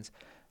sessions.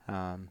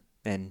 And,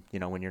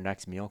 when your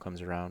next meal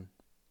comes around,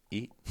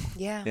 eat.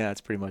 Yeah. Yeah,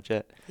 that's pretty much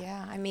it.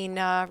 Yeah. I mean,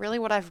 really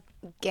what I've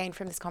gained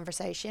from this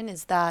conversation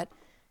is that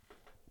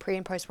pre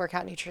and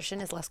post-workout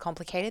nutrition is less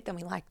complicated than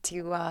we like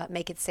to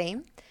make it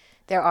seem.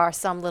 There are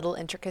some little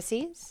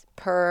intricacies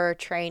per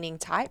training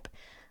type,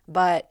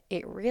 but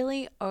it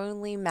really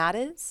only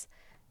matters,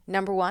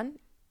 number one,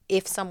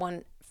 if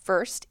someone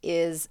first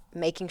is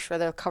making sure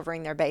they're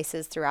covering their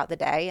bases throughout the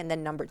day, and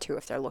then number two,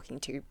 if they're looking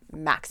to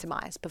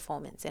maximize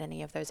performance in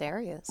any of those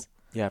areas.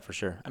 Yeah, for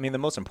sure. I mean, the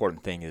most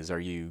important thing is,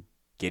 are you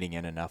getting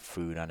in enough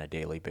food on a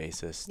daily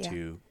basis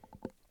to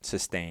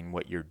sustain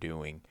what you're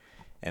doing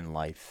in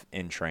life,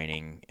 in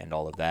training, and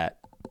all of that?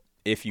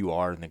 If you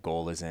are, and the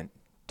goal isn't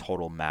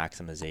total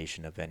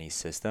maximization of any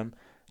system,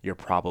 you're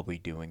probably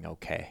doing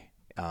okay.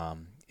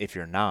 If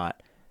you're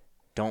not,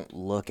 don't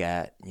look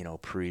at,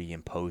 pre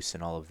and post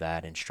and all of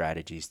that and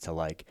strategies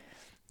to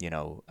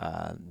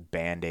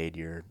band-aid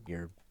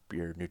your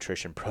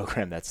nutrition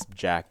program that's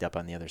jacked up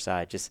on the other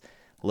side. Just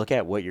look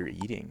at what you're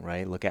eating,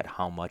 right? Look at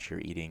how much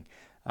you're eating.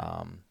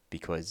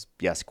 Because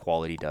yes,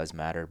 quality does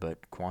matter,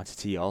 but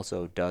quantity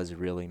also does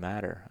really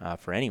matter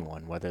for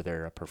anyone, whether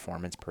they're a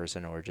performance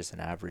person or just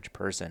an average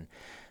person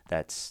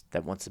that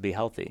wants to be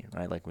healthy,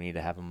 right? Like we need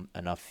to have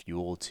enough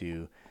fuel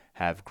to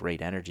have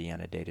great energy on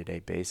a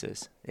day-to-day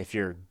basis. If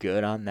you're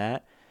good on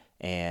that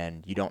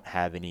and you don't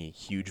have any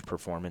huge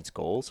performance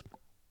goals,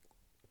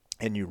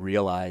 and you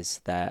realize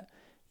that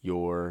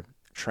your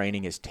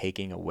training is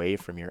taking away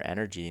from your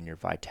energy and your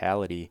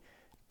vitality,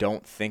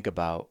 don't think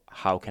about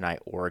how can I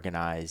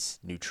organize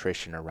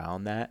nutrition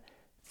around that.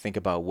 Think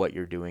about what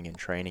you're doing in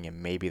training,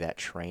 and maybe that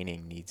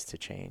training needs to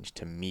change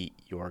to meet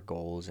your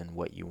goals and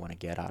what you want to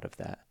get out of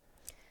that.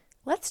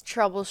 Let's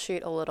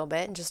troubleshoot a little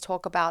bit and just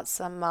talk about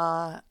some,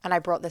 and I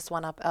brought this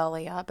one up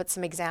earlier, but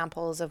some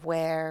examples of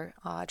where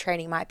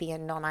training might be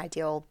in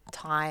non-ideal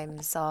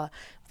times.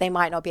 They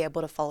might not be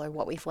able to follow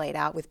what we've laid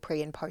out with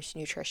pre and post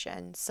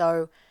nutrition.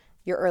 So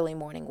your early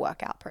morning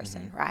workout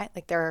person, right?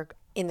 Like they're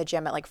in the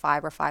gym at like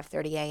 5 or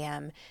 5:30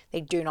 a.m.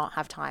 They do not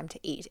have time to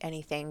eat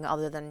anything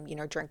other than,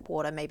 drink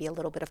water, maybe a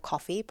little bit of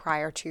coffee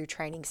prior to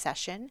training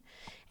session.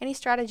 Any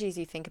strategies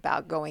you think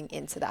about going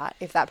into that?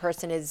 If that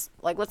person is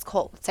like, let's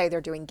say they're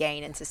doing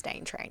gain and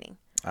sustain training.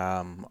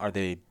 Are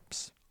they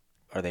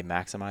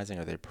maximizing?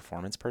 Are they a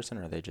performance person,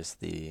 or are they just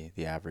the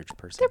average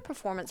person? They're a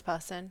performance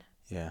person.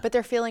 Yeah. But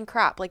they're feeling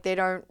crap. Like they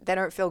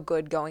don't feel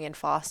good going in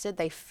fasted.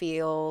 They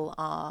feel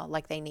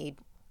like they need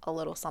a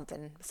little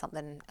something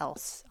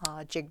else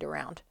jigged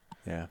around.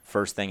 Yeah.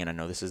 First thing, and I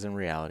know this isn't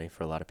reality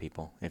for a lot of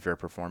people, if you're a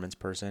performance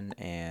person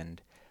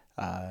and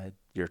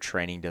your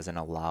training doesn't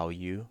allow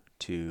you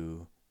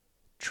to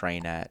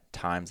train at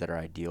times that are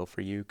ideal for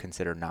you,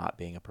 consider not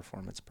being a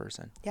performance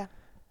person. Yeah.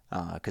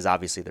 Because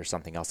obviously there's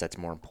something else that's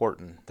more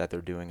important that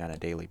they're doing on a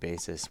daily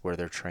basis where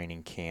their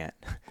training can't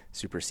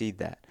supersede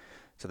that.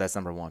 So that's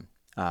number one.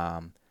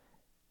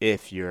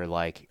 If you're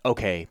like,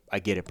 okay, I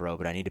get it, bro,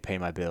 but I need to pay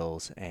my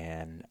bills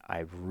and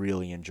I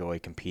really enjoy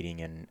competing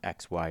in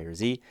X, Y, or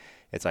Z,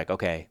 it's like,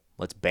 okay,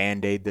 let's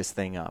Band-Aid this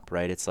thing up,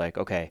 right? It's like,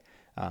 okay,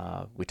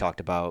 we talked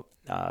about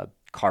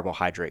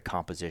carbohydrate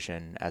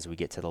composition as we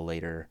get to the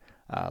later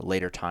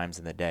times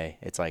in the day.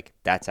 It's like,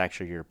 that's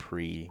actually your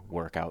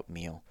pre-workout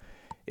meal.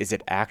 Is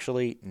it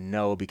actually?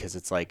 No, because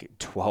it's like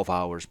 12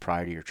 hours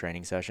prior to your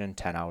training session,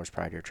 10 hours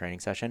prior to your training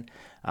session.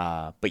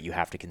 But you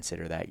have to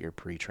consider that your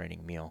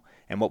pre-training meal.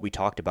 And what we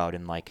talked about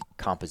in like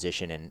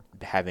composition and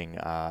having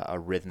a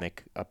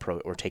rhythmic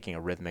approach, or taking a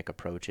rhythmic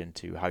approach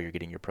into how you're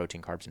getting your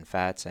protein, carbs, and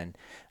fats. And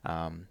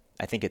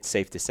I think it's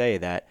safe to say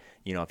that,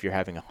 if you're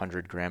having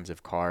 100 grams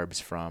of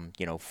carbs from,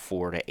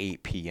 4 to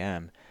 8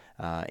 p.m.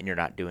 And you're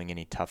not doing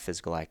any tough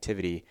physical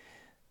activity,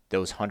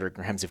 those 100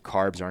 grams of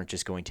carbs aren't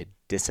just going to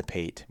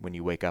dissipate when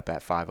you wake up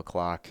at 5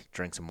 o'clock,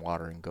 drink some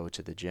water, and go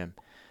to the gym.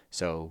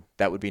 So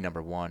that would be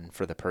number one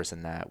for the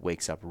person that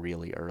wakes up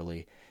really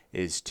early,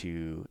 is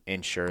to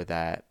ensure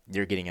that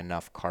you're getting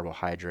enough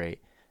carbohydrate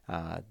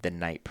the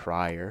night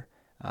prior,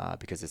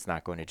 because it's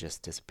not going to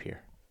just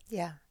disappear.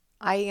 Yeah.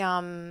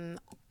 I'm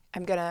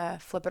going to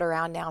flip it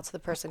around now to the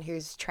person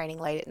who's training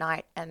late at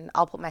night, and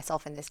I'll put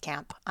myself in this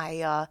camp.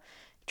 I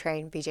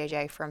train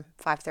BJJ from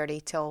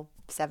 5:30 till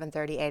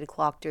 7:30, 8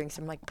 o'clock, doing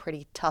some like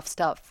pretty tough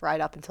stuff right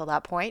up until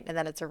that point. And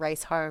then it's a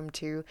race home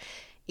to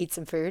eat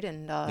some food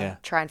and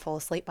try and fall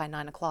asleep by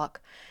 9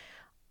 o'clock.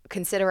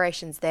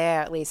 Considerations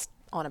there, at least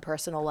on a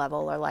personal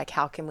level, are like,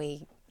 how can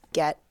we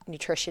get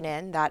nutrition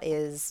in that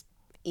is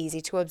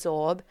easy to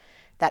absorb,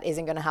 that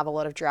isn't going to have a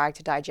lot of drag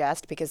to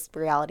digest, because the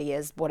reality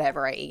is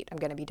whatever I eat, I'm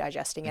going to be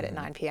digesting it at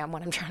 9 p.m.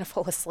 when I'm trying to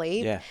fall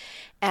asleep. Yeah.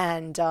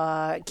 And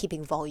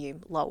keeping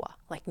volume lower,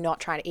 like not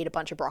trying to eat a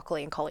bunch of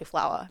broccoli and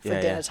cauliflower for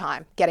dinner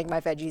time, getting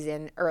my veggies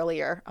in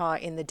earlier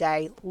in the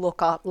day,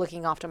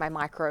 looking after my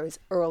macros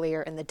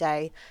earlier in the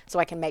day so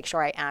I can make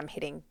sure I am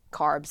hitting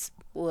carbs,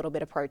 a little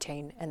bit of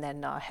protein, and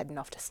then heading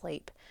off to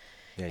sleep.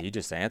 Yeah, you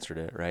just answered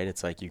it, right?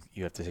 It's like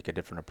you have to take a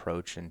different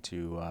approach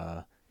into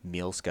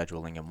meal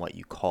scheduling and what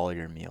you call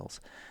your meals.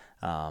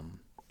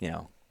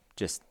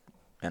 Just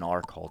in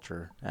our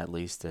culture, at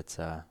least, it's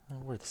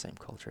we're the same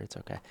culture. It's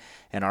okay.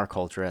 In our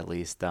culture, at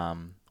least,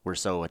 we're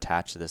so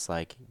attached to this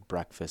like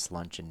breakfast,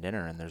 lunch, and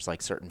dinner, and there's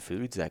like certain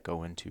foods that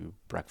go into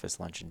breakfast,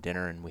 lunch, and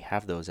dinner, and we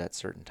have those at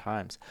certain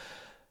times.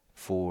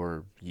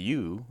 For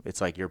you,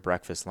 it's like your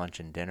breakfast, lunch,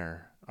 and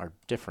dinner are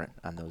different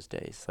on those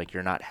days. Like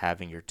you're not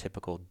having your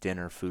typical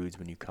dinner foods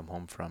when you come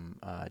home from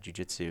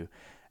jiu-jitsu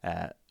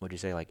at, what'd you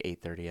say, like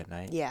 8:30 at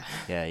night? Yeah.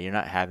 Yeah, you're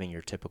not having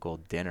your typical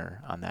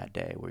dinner on that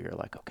day where you're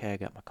like, okay, I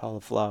got my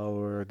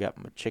cauliflower, got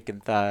my chicken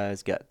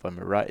thighs, got my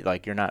rice.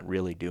 Like you're not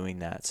really doing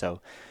that.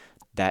 So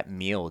that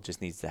meal just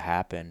needs to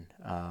happen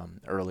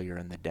earlier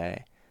in the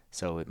day.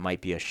 So it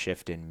might be a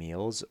shift in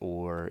meals,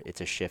 or it's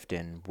a shift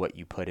in what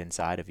you put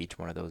inside of each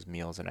one of those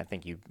meals. And I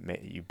think you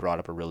brought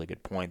up a really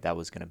good point. That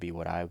was going to be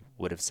what I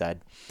would have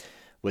said,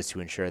 was to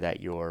ensure that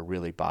you're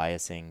really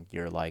biasing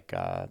your like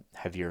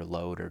heavier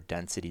load or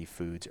density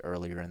foods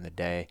earlier in the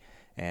day.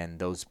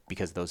 And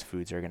because those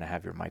foods are going to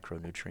have your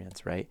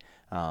micronutrients, right?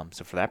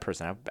 So for that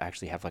person, I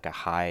actually have like a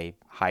high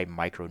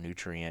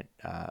micronutrient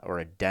or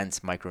a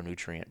dense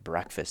micronutrient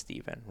breakfast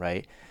even,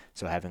 right?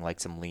 So having like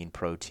some lean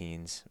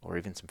proteins or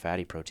even some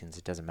fatty proteins,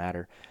 it doesn't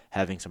matter.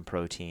 Having some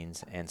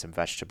proteins and some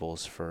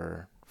vegetables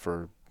for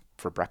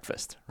for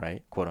breakfast,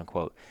 right? Quote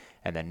unquote.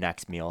 And then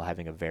next meal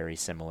having a very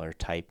similar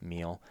type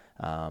meal.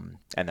 And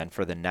then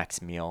for the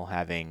next meal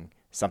having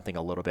something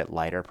a little bit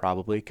lighter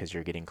probably because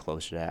you're getting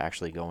closer to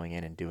actually going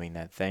in and doing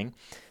that thing.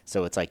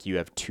 So it's like you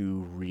have two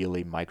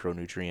really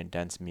micronutrient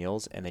dense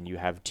meals, and then you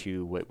have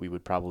two what we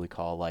would probably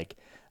call like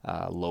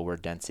lower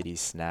density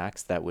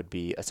snacks. That would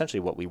be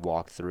essentially what we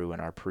walk through in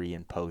our pre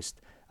and post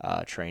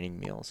training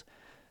meals.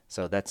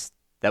 So that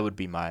would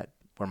be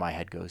where my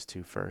head goes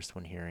to first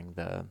when hearing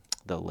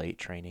the late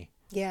trainee.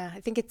 Yeah, I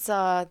think it's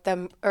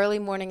the early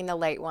morning and the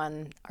late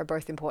one are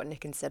both important to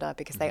consider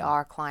because they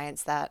are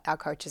clients that our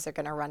coaches are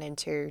going to run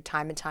into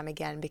time and time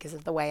again because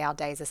of the way our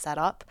days are set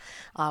up.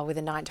 With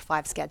a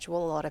 9-to-5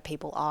 schedule, a lot of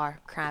people are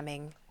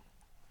cramming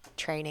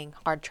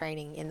hard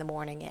training in the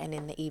morning and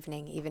in the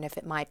evening, even if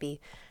it might be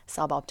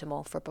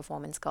suboptimal for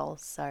performance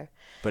goals. So,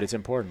 but it's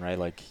important, right?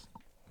 Like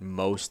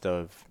most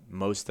of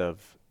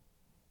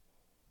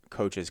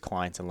coaches'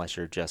 clients, unless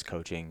you're just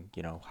coaching,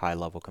 high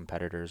level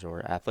competitors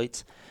or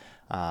athletes,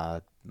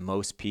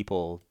 most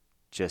people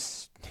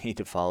just need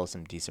to follow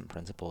some decent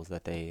principles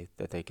that they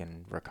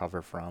can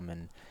recover from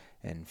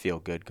and feel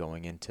good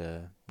going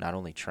into not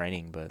only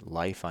training but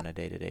life on a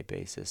day-to-day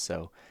basis.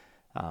 So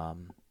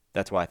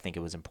that's why I think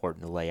it was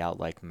important to lay out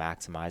like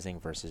maximizing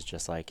versus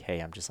just like, hey,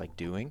 I'm just like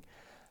doing.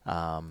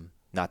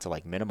 Not to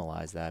like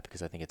minimalize that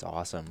because I think it's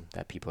awesome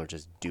that people are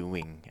just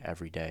doing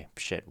every day.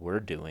 Shit, we're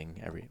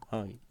doing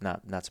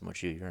not so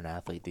much you. You're an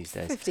athlete these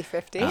days.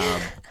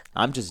 50-50.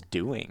 I'm just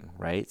doing,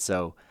 right?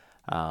 So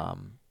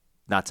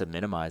not to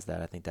minimize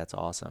that, I think that's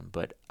awesome,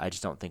 but I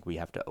just don't think we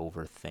have to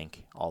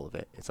overthink all of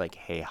it. It's like,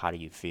 hey, how do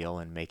you feel?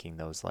 And making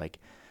those like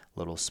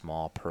little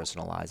small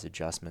personalized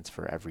adjustments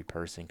for every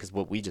person. Because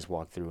what we just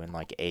walked through in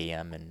like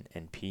AM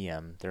and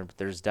PM,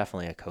 there's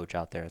definitely a coach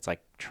out there. It's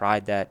like,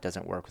 tried that,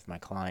 doesn't work with my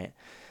client.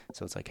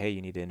 So it's like, hey,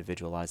 you need to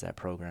individualize that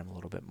program a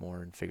little bit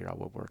more and figure out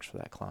what works for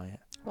that client.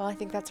 Well, I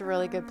think that's a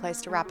really good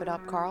place to wrap it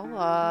up, Carl.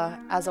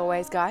 As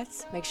always,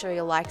 guys, make sure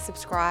you like,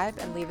 subscribe,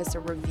 and leave us a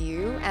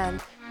review.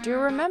 And do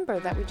remember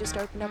that we just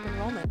opened up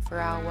enrollment for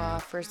our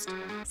first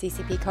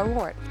CCP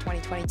cohort of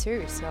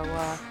 2022. So,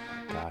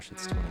 gosh,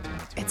 it's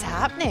 2022. It's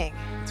happening.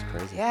 It's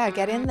crazy. Yeah,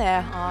 get in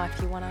there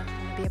if you want to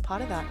be a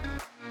part of that.